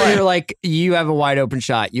thing where you're like, you have a wide open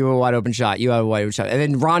shot, you have a wide open shot, you have a wide open shot. And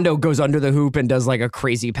then Rondo goes under the hoop and does like a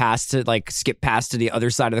crazy pass to like skip pass to the other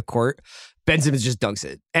side of the court. Ben Simmons just dunks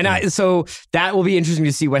it. And so that will be interesting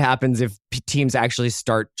to see what happens if teams actually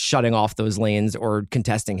start shutting off those lanes or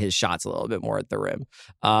contesting his shots a little bit more at the rim.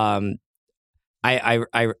 I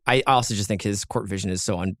also just think his court vision is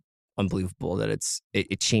so unbelievable that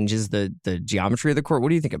it changes the geometry of the court. What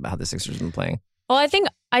do you think about how the Sixers have been playing? Well, I think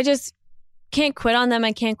I just can't quit on them.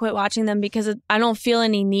 I can't quit watching them because I don't feel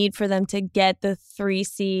any need for them to get the 3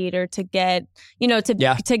 seed or to get,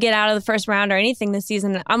 to get out of the first round or anything this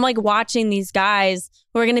season. I'm like watching these guys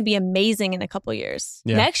who are going to be amazing in a couple years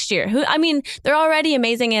next year. They're already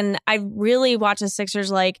amazing. And I really watch the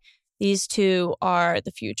Sixers like these two are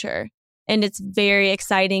the future. And it's very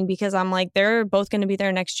exciting because I'm like, they're both going to be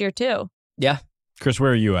there next year too. Yeah. Chris,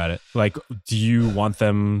 where are you at it? Like, do you want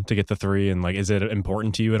them to get the 3? And like, is it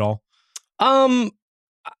important to you at all?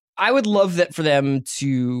 I would love that for them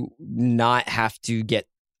to not have to get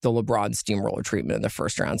the LeBron steamroller treatment in the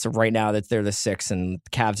first round. So right now that they're the 6 and the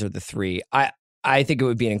Cavs are the 3, I think it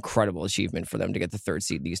would be an incredible achievement for them to get the 3rd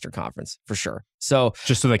seed in the Eastern Conference for sure. So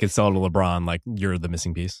just so they could sell to LeBron, like you're the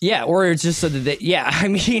missing piece. Yeah, or it's just so that you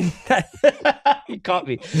caught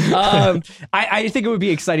me. I think it would be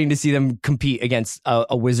exciting to see them compete against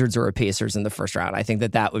a Wizards or a Pacers in the first round. I think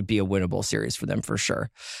that would be a winnable series for them for sure.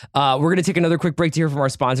 We're going to take another quick break to hear from our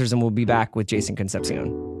sponsors, and we'll be back with Jason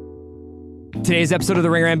Concepcion. Today's episode of the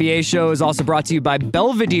Ringer NBA Show is also brought to you by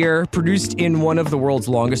Belvedere, produced in one of the world's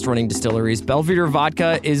longest-running distilleries. Belvedere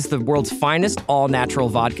Vodka is the world's finest all-natural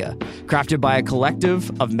vodka. Crafted by a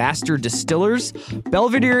collective of master distillers,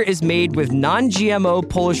 Belvedere is made with non-GMO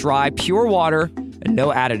Polish rye, pure water, and no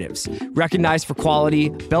additives. Recognized for quality,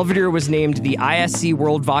 Belvedere was named the ISC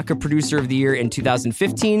World Vodka Producer of the Year in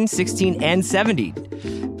 2015, 16, and 17.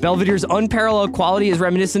 Belvedere's unparalleled quality is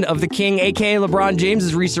reminiscent of the King, a.k.a. LeBron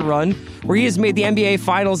James' recent run, where he has made the NBA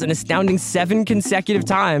Finals an astounding 7 consecutive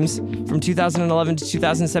times from 2011 to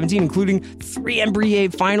 2017, including 3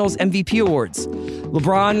 NBA Finals MVP awards.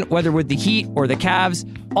 LeBron, whether with the Heat or the Cavs,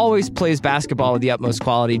 always plays basketball with the utmost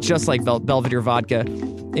quality, just like Belvedere Vodka.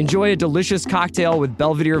 Enjoy a delicious cocktail with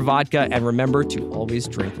Belvedere Vodka, and remember to always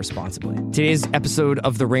drink responsibly. Today's episode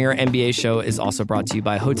of the Ringer NBA Show is also brought to you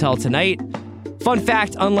by Hotel Tonight. Fun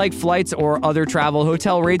fact, unlike flights or other travel,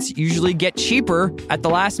 hotel rates usually get cheaper at the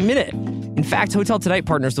last minute. In fact, Hotel Tonight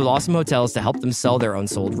partners with awesome hotels to help them sell their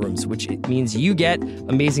unsold rooms, which means you get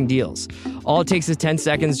amazing deals. All it takes is 10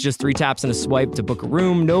 seconds, just 3 taps and a swipe to book a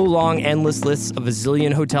room. No long, endless lists of a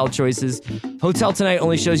zillion hotel choices. Hotel Tonight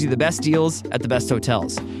only shows you the best deals at the best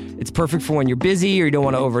hotels. It's perfect for when you're busy or you don't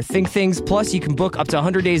want to overthink things. Plus, you can book up to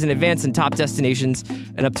 100 days in advance in top destinations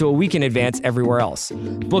and up to a week in advance everywhere else.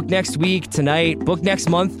 Book next week, tonight. Book next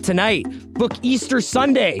month, tonight. Book Easter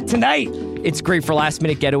Sunday, tonight. It's great for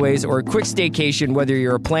last-minute getaways or a quick staycation, whether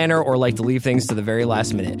you're a planner or like to leave things to the very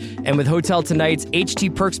last minute. And with Hotel Tonight's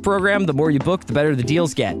HT Perks program, the more you book, the better the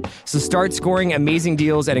deals get. So start scoring amazing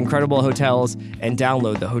deals at incredible hotels and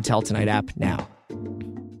download the Hotel Tonight app now.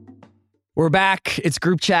 We're back. It's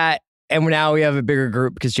group chat, and now we have a bigger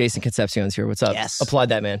group because Jason Concepcion's here. What's up? Yes. Applaud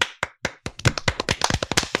that man.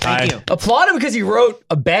 Thank you. Applaud him because he wrote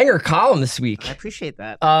a banger column this week. I appreciate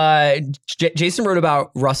that. Jason wrote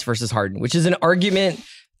about Russ-vs Harden, which is an argument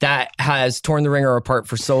that has torn the Ringer apart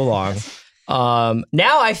for so long.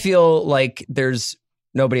 Now I feel like there's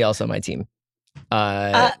nobody else on my team,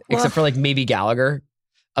 except for like maybe Gallagher.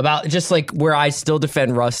 About just like where I still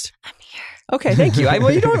defend Russ. I'm here. Okay, thank you.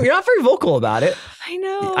 You're not very vocal about it. I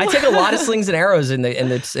know. I take a lot of slings and arrows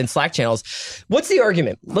in Slack channels. What's the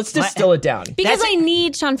argument? Let's distill it down. Because I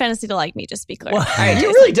need Sean Fantasy to like me, just to be clear. Well, you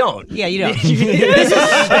really don't. Yeah, you don't.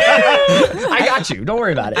 I got you. Don't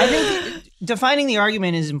worry about it. I think defining the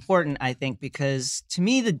argument is important, I think, because to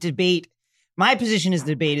me, my position is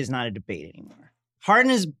the debate is not a debate anymore.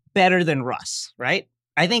 Harden is better than Russ, right?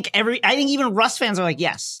 I think even Russ fans are like,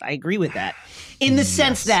 yes, I agree with that. In the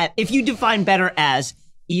sense that if you define better as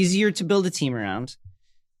easier to build a team around,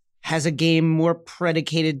 has a game more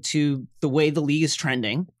predicated to the way the league is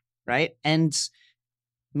trending, right? And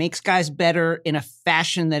makes guys better in a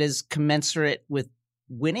fashion that is commensurate with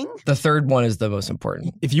winning. The third one is the most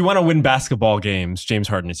important. If you want to win basketball games, James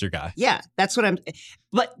Harden is your guy. Yeah, that's what I'm.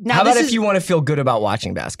 But now, how about if you want to feel good about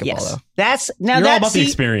watching basketball? Yes, though, you're all about the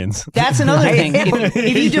experience. That's another thing.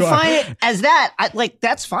 If you define it as that,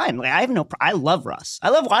 that's fine. Like I love Russ. I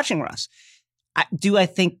love watching Russ. Do I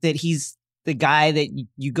think that he's the guy that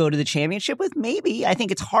you go to the championship with? Maybe. I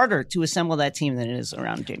think it's harder to assemble that team than it is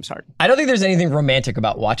around James Harden. I don't think there's anything romantic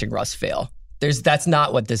about watching Russ fail. That's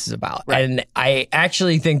not what this is about. Right. And I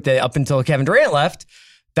actually think that up until Kevin Durant left,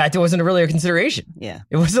 that wasn't really a consideration. Yeah.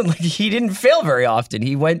 It wasn't like he didn't fail very often.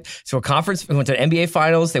 He went to a conference, he went to an NBA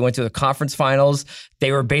finals, they went to the conference finals.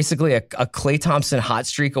 They were basically a Klay Thompson hot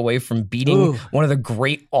streak away from beating one of the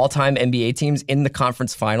great all-time NBA teams in the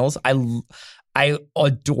conference finals. I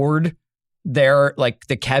adored their, like,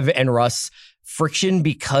 the Kev and Russ friction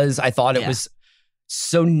because I thought it was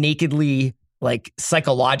so nakedly, like,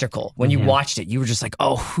 psychological. When you watched it, you were just like,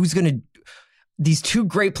 oh, who's going to... These two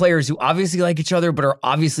great players who obviously like each other, but are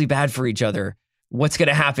obviously bad for each other. What's going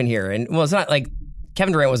to happen here? And well, it's not like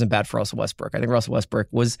Kevin Durant wasn't bad for Russell Westbrook. I think Russell Westbrook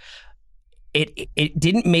was, it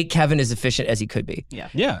didn't make Kevin as efficient as he could be.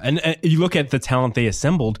 Yeah. And you look at the talent they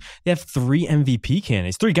assembled, they have 3 MVP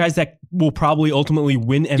candidates, 3 guys that will probably ultimately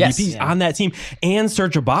win MVPs on that team, and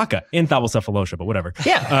Serge Ibaka and Thabo Sefolosha, but whatever.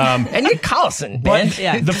 Yeah. And Nick Collison. But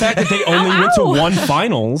the fact that they only went to one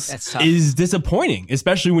finals is disappointing,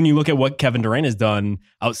 especially when you look at what Kevin Durant has done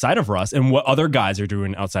outside of Russ and what other guys are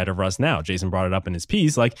doing outside of Russ now. Jason brought it up in his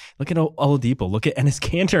piece. Like, look at Oladipo, look at Enes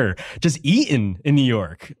Kanter, just eating in New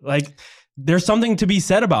York. Like, there's something to be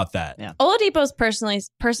said about that. Yeah. Oladipo's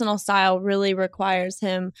personal style really requires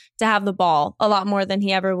him to have the ball a lot more than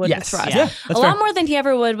he ever would with Russ. Yeah, a lot more than he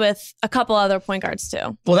ever would with a couple other point guards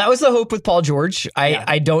too. Well, that was the hope with Paul George.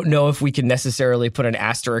 I don't know if we can necessarily put an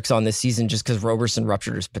asterisk on this season just because Roberson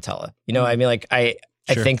ruptured his patella. You know, I mean, like I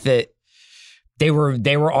think that they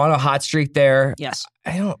were on a hot streak there. Yes.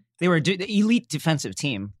 They were the elite defensive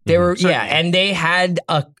team. They were, and they had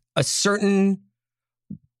a certain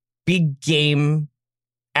big game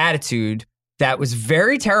attitude that was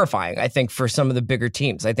very terrifying, I think, for some of the bigger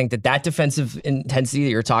teams. I think that defensive intensity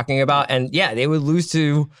that you're talking about, and they would lose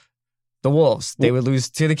to the Wolves. They would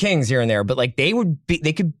lose to the Kings here and there, but like they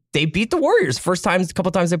beat the Warriors a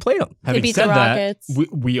couple times they played them. They beat the Rockets.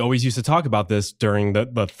 We always used to talk about this during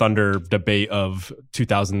the Thunder debate of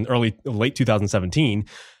late 2017.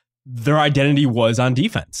 Their identity was on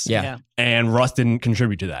defense. Yeah. And Russ didn't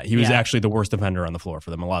contribute to that. He was actually the worst defender on the floor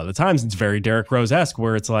for them a lot of the times. It's very Derrick Rose-esque,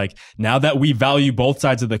 where it's like, now that we value both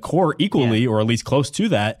sides of the court equally, or at least close to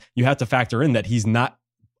that, you have to factor in that he's not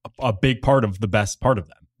a big part of the best part of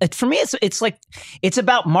them. For me, it's like, it's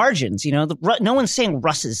about margins. You know, no one's saying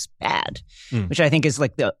Russ is bad, which I think is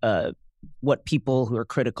like the what people who are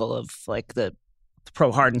critical of like the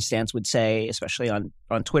pro Harden stance would say, especially on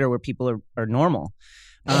Twitter, where people are normal.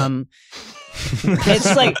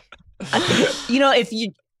 It's like, you know,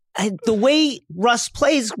 the way Russ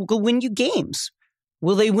plays will win you games.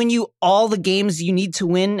 Will they win you all the games you need to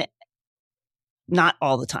win? Not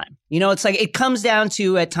all the time. You know, it's like, it comes down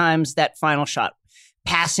to at times that final shot,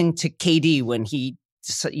 passing to KD when he,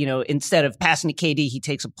 you know, instead of passing to KD, he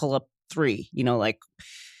takes a pull-up 3, you know, like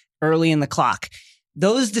early in the clock.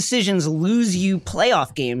 Those decisions lose you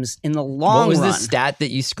playoff games in the long run. What was the stat that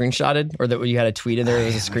you screenshotted, or that you had a tweet in there? It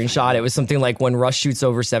was a screenshot. It was something like when Russ shoots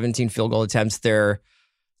over 17 field goal attempts, they're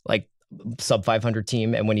like sub 500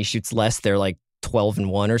 team, and when he shoots less, they're like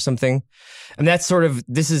 12-1 or something. And that's sort of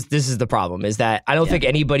this is the problem, is that I don't think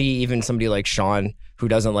anybody, even somebody like Sean, who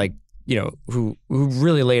doesn't like, you know, who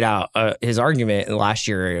really laid out his argument last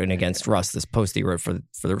year and against Russ, this post he wrote for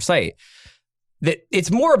the site, that it's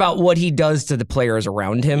more about what he does to the players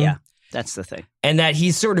around him. Yeah, that's the thing. And that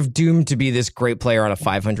he's sort of doomed to be this great player on a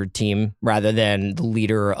 500 team rather than the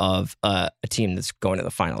leader of a team that's going to the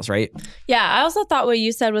finals, right? Yeah, I also thought what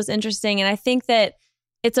you said was interesting. And I think that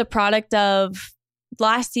it's a product of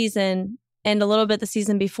last season and a little bit the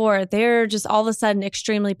season before. They're just all of a sudden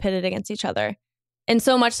extremely pitted against each other. And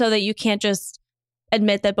so much so that you can't just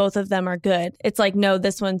admit that both of them are good. It's like, no,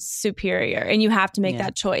 this one's superior. And you have to make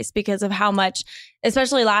that choice because of how much,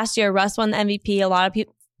 especially last year, Russ won the MVP. A lot of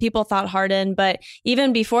people thought Harden, but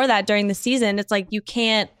even before that, during the season, it's like, you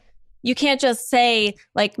can't just say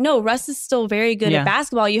like, no, Russ is still very good at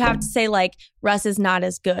basketball. You have to say like, Russ is not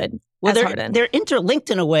as good as Harden. They're interlinked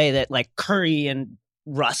in a way that like Curry and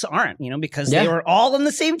Russ aren't, you know, because they were all on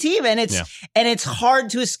the same team, and it's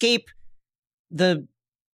hard to escape the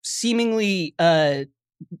seemingly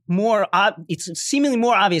more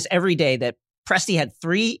obvious every day that Presti had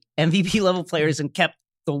 3 MVP level players and kept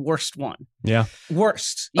the worst one. Yeah.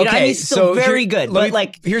 Worst. You know, I mean, he's still very good. But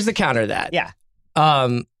like, here's the counter to that. Yeah.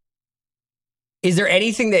 Is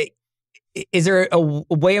there a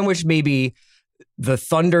way in which maybe the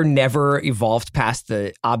Thunder never evolved past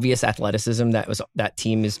the obvious athleticism that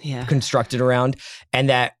team is constructed around, and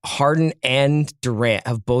that Harden and Durant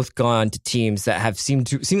have both gone to teams that have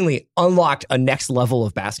seemingly unlocked a next level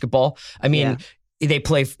of basketball? I mean,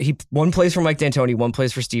 one plays for Mike D'Antoni, one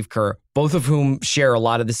plays for Steve Kerr, both of whom share a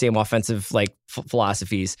lot of the same offensive like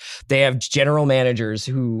philosophies. They have general managers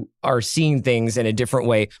who are seeing things in a different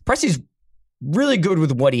way. Presti's really good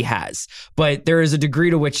with what he has, but there is a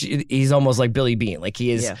degree to which he's almost like Billy Beane. Like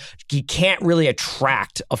he can't really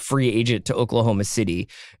attract a free agent to Oklahoma City.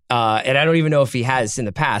 And I don't even know if he has in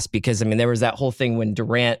the past, because I mean, there was that whole thing when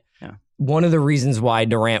Durant, one of the reasons why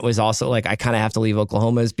Durant was also like, I kind of have to leave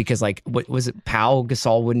Oklahoma is because like, what was it? Pau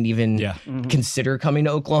Gasol wouldn't even consider coming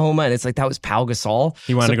to Oklahoma. And it's like, that was Pau Gasol.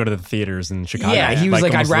 He wanted to go to the theaters in Chicago. Yeah, he was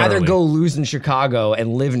like I'd rather go lose in Chicago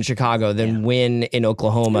and live in Chicago than win in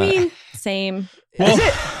Oklahoma. I mean, same. Is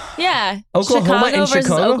it? Yeah. Oklahoma Chicago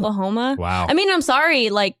versus Oklahoma. Wow. I mean, I'm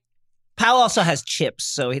sorry. Like, Powell also has chips,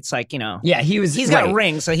 so it's like, Yeah, he's got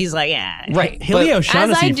rings, so he's like, yeah. Right. Hilly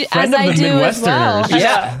O'Shaughnessy, friend of the Midwesterners.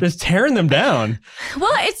 Well. Just tearing them down.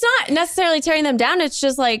 Well, it's not necessarily tearing them down. It's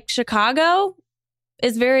just like Chicago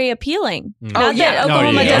is very appealing. Not that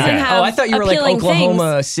Oklahoma doesn't have. I thought you were like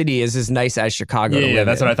Oklahoma things. City is as nice as Chicago. Yeah,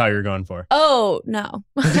 that's what I thought you were going for. Oh, no.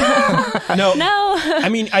 No. I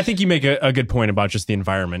mean, I think you make a good point about just the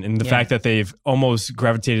environment and the fact that they've almost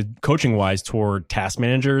gravitated coaching wise toward task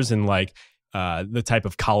managers and like the type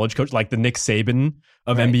of college coach, like the Nick Saban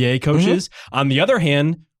of NBA coaches. On the other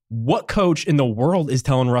hand, what coach in the world is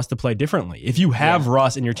telling Russ to play differently? If you have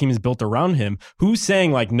Russ and your team is built around him, who's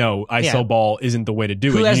saying like, no, ISO ball isn't the way to do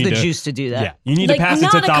it? Who has the juice to do that? Yeah, you need to pass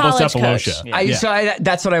it to Thabo Sefolosha. So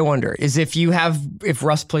that's what I wonder, is if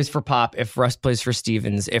Russ plays for Pop, if Russ plays for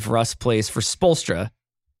Stevens, if Russ plays for Spoelstra,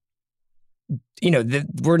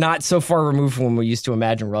 we're not so far removed from when we used to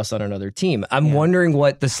imagine Russ on another team. I'm wondering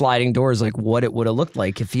what the sliding doors, like what it would have looked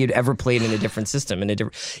like if he had ever played in a different system.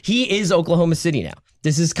 He is Oklahoma City now.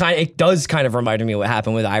 It does kind of remind me of what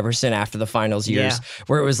happened with Iverson after the finals years,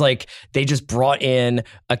 where it was like they just brought in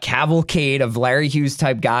a cavalcade of Larry Hughes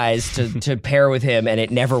type guys to pair with him, and it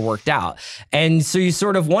never worked out. And so you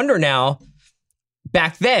sort of wonder now.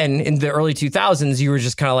 Back then, in the early 2000s, you were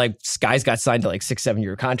just kind of like, guys got signed to like 6-7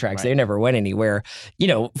 year contracts. Right. They never went anywhere.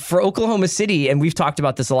 For Oklahoma City, and we've talked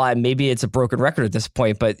about this a lot, and maybe it's a broken record at this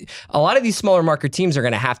point, but a lot of these smaller market teams are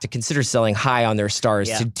going to have to consider selling high on their stars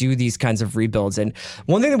to do these kinds of rebuilds. And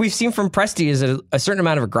one thing that we've seen from Presti is a certain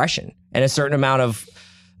amount of aggression and a certain amount of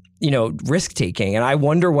risk taking. And I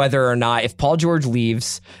wonder whether or not if Paul George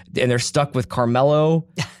leaves and they're stuck with Carmelo,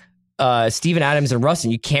 Steven Adams and Russ,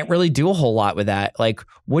 and you can't really do a whole lot with that. Like,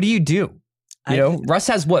 what do you do? Russ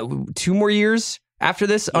has 2 more years after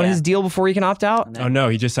this on his deal before he can opt out? Oh no,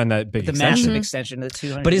 he just signed that big massive extension to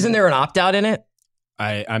 200. But isn't there an opt out in it?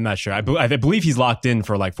 I'm not sure. I believe he's locked in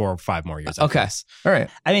for like 4 or 5 more years. Okay, all right.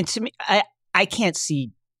 I mean, to me, I can't see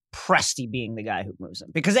Presti being the guy who moves him,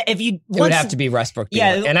 because if it would have to be Westbrook.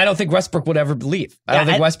 And I don't think Westbrook would ever leave. I don't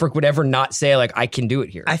think Westbrook would ever not say like, I can do it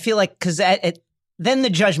here. I feel like because then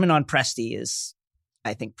the judgment on Presti is,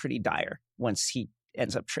 I think, pretty dire once he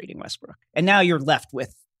ends up trading Westbrook. And now you're left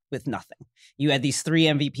with nothing. You had these 3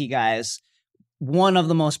 MVP guys, one of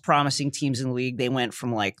the most promising teams in the league. They went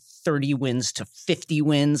from like 30 wins to 50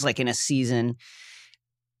 wins like in a season.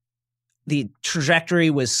 The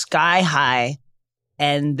trajectory was sky high.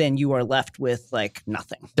 And then you are left with like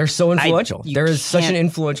nothing. They're so influential. There is such an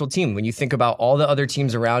influential team. When you think about all the other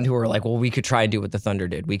teams around who are like, well, we could try and do what the Thunder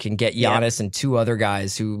did. We can get Giannis and 2 other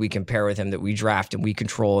guys who we can pair with him that we draft and we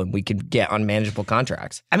control and we can get on manageable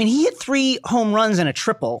contracts. I mean, he hit 3 home runs and a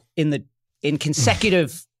triple in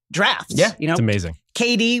consecutive drafts. Yeah, it's amazing.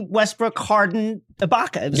 KD, Westbrook, Harden,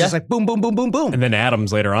 Ibaka. It was just like boom, boom, boom, boom, boom. And then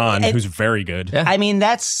Adams later on, who's very good. Yeah. I mean,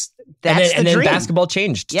 that's and then dream. Basketball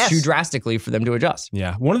changed too drastically for them to adjust.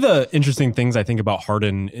 Yeah. One of the interesting things I think about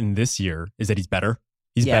Harden in this year is that he's better.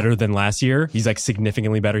 He's better than last year. He's like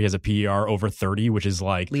significantly better. He has a PER over 30, which is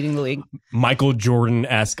like leading the league. Michael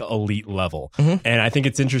Jordan-esque elite level. Mm-hmm. And I think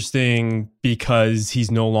it's interesting because he's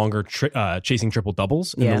no longer chasing triple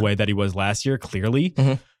doubles in the way that he was last year, clearly.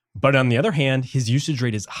 Mm-hmm. But on the other hand, his usage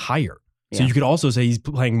rate is higher. So you could also say he's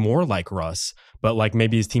playing more like Russ, but like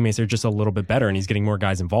maybe his teammates are just a little bit better and he's getting more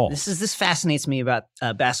guys involved. This fascinates me about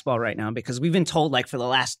basketball right now, because we've been told like for the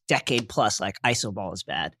last decade plus, like ISO ball is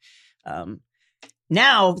bad.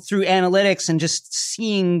 Now through analytics and just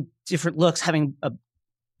seeing different looks, having a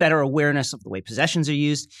better awareness of the way possessions are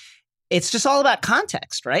used, it's just all about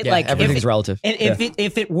context, right? Yeah, like everything's relative.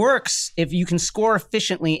 If it works, if you can score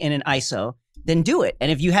efficiently in an ISO, then do it.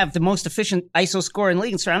 And if you have the most efficient ISO scorer in the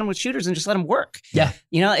league, and surround them with shooters and just let them work. Yeah.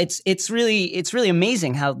 It's really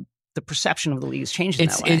amazing how the perception of the league has changed in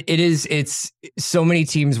that way. It's so many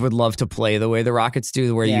teams would love to play the way the Rockets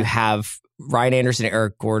do, where you have Ryan Anderson,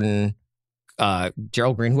 Eric Gordon,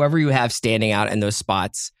 Gerald Green, whoever you have standing out in those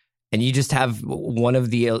spots, and you just have one of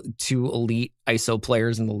the 2 elite ISO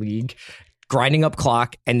players in the league grinding up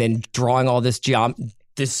clock and then drawing all this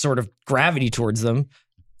sort of gravity towards them.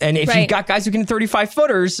 And if you've got guys who can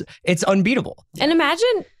 35-footers, it's unbeatable. And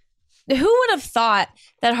imagine, who would have thought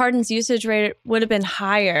that Harden's usage rate would have been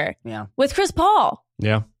higher with Chris Paul?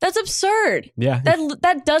 Yeah. That's absurd. Yeah.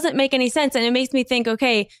 That doesn't make any sense. And it makes me think,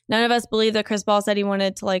 okay, none of us believe that Chris Paul said he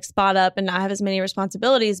wanted to like spot up and not have as many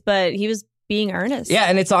responsibilities, but he was being earnest. Yeah,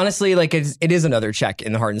 and it's honestly like it is another check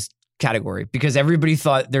in the Harden's category because everybody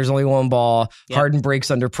thought there's only one ball. Yep. Harden breaks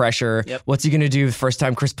under pressure. Yep. What's he going to do the first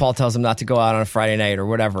time Chris Paul tells him not to go out on a Friday night or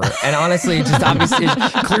whatever? And honestly, it just obviously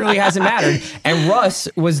it clearly hasn't mattered. And Russ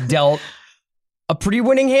was dealt a pretty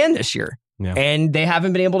winning hand this year. Yeah. And they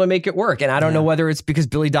haven't been able to make it work. And I don't know whether it's because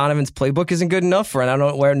Billy Donovan's playbook isn't good enough, or I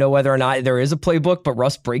don't know whether or not there is a playbook, but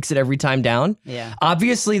Russ breaks it every time down. Yeah.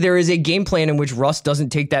 Obviously, there is a game plan in which Russ doesn't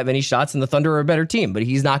take that many shots, and the Thunder are a better team, but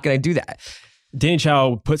he's not going to do that. Danny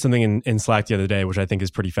Chow put something in Slack the other day, which I think is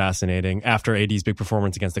pretty fascinating. After AD's big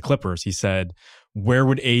performance against the Clippers, he said, where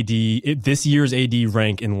would this year's AD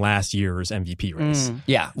rank in last year's MVP race?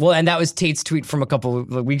 Yeah. Well, and that was Tate's tweet from a couple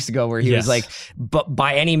of weeks ago where he was like, but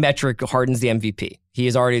by any metric, Harden's the MVP. He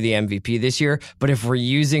is already the MVP this year. But if we're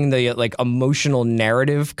using the like emotional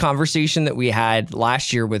narrative conversation that we had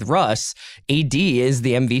last year with Russ, AD is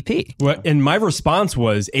the MVP. Well, and my response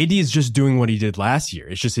was AD is just doing what he did last year.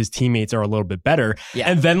 It's just his teammates are a little bit better. Yeah.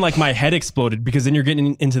 And then like my head exploded because then you're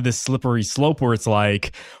getting into this slippery slope where it's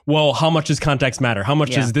like, well, how much does context matter? How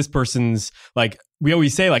much is this person's like, we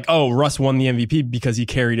always say like, oh, Russ won the MVP because he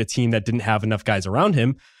carried a team that didn't have enough guys around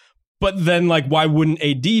him. But then, like, why wouldn't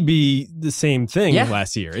AD be the same thing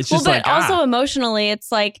last year? It's just but also emotionally,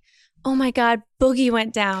 it's like, oh my God, Boogie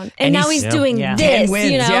went down, and now he's doing this. 10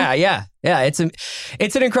 wins. You know? Yeah. It's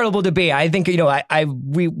an incredible debate. I think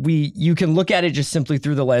you can look at it just simply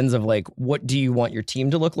through the lens of like, what do you want your team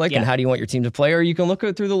to look like, and how do you want your team to play, or you can look at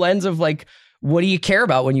it through the lens of like, what do you care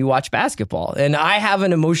about when you watch basketball? And I have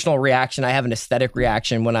an emotional reaction. I have an aesthetic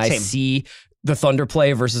reaction when I see the Thunder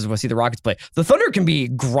play versus when I see the Rockets play. The Thunder can be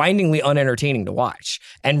grindingly unentertaining to watch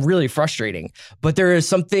and really frustrating, but there is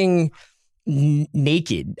something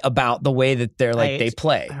naked about the way that they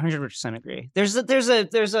play. 100% agree. There's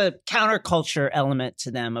a counterculture element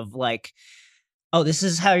to them of like, oh, this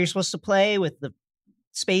is how you're supposed to play with the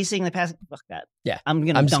spacing, the passing. Fuck that. Yeah, I'm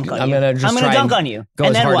gonna dunk on you. I'm gonna dunk on you. Go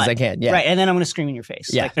and as hard what? as I can. Yeah, right. And then I'm gonna scream in your face.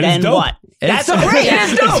 Yeah, like, then what? That's great. It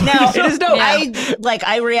is dope. Now, it is dope.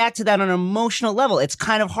 I react to that on an emotional level. It's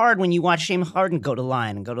kind of hard when you watch James Harden go to the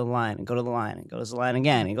line and go to the line and go to the line and goes to the line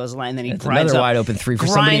again. He goes to the line and then he grinds another up, wide open three for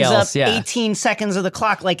somebody else. Up 18 seconds of the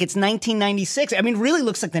clock like it's 1996. I mean, really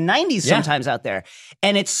looks like the 90s sometimes out there.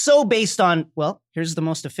 And it's so based on, well, here's the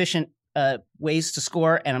most efficient ways to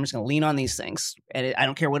score, and I'm just going to lean on these things. And I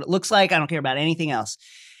don't care what it looks like. I don't care about anything else.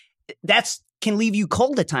 That's can leave you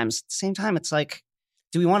cold at times. At the same time, it's like,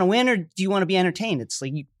 do we want to win or do you want to be entertained? It's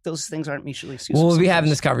like those things aren't mutually exclusive. Well, we'll be having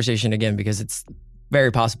this conversation again because it's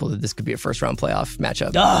very possible that this could be a first-round playoff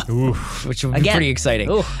matchup, which will be pretty exciting.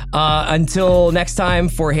 Until next time,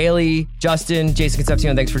 for Haley, Justin, Jason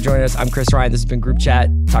Concepcion, thanks for joining us. I'm Chris Ryan. This has been Group Chat.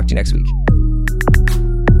 Talk to you next week.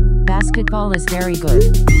 Basketball is very good.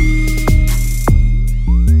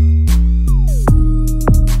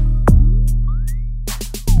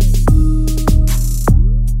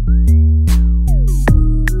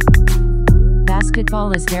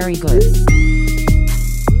 Basketball is very good.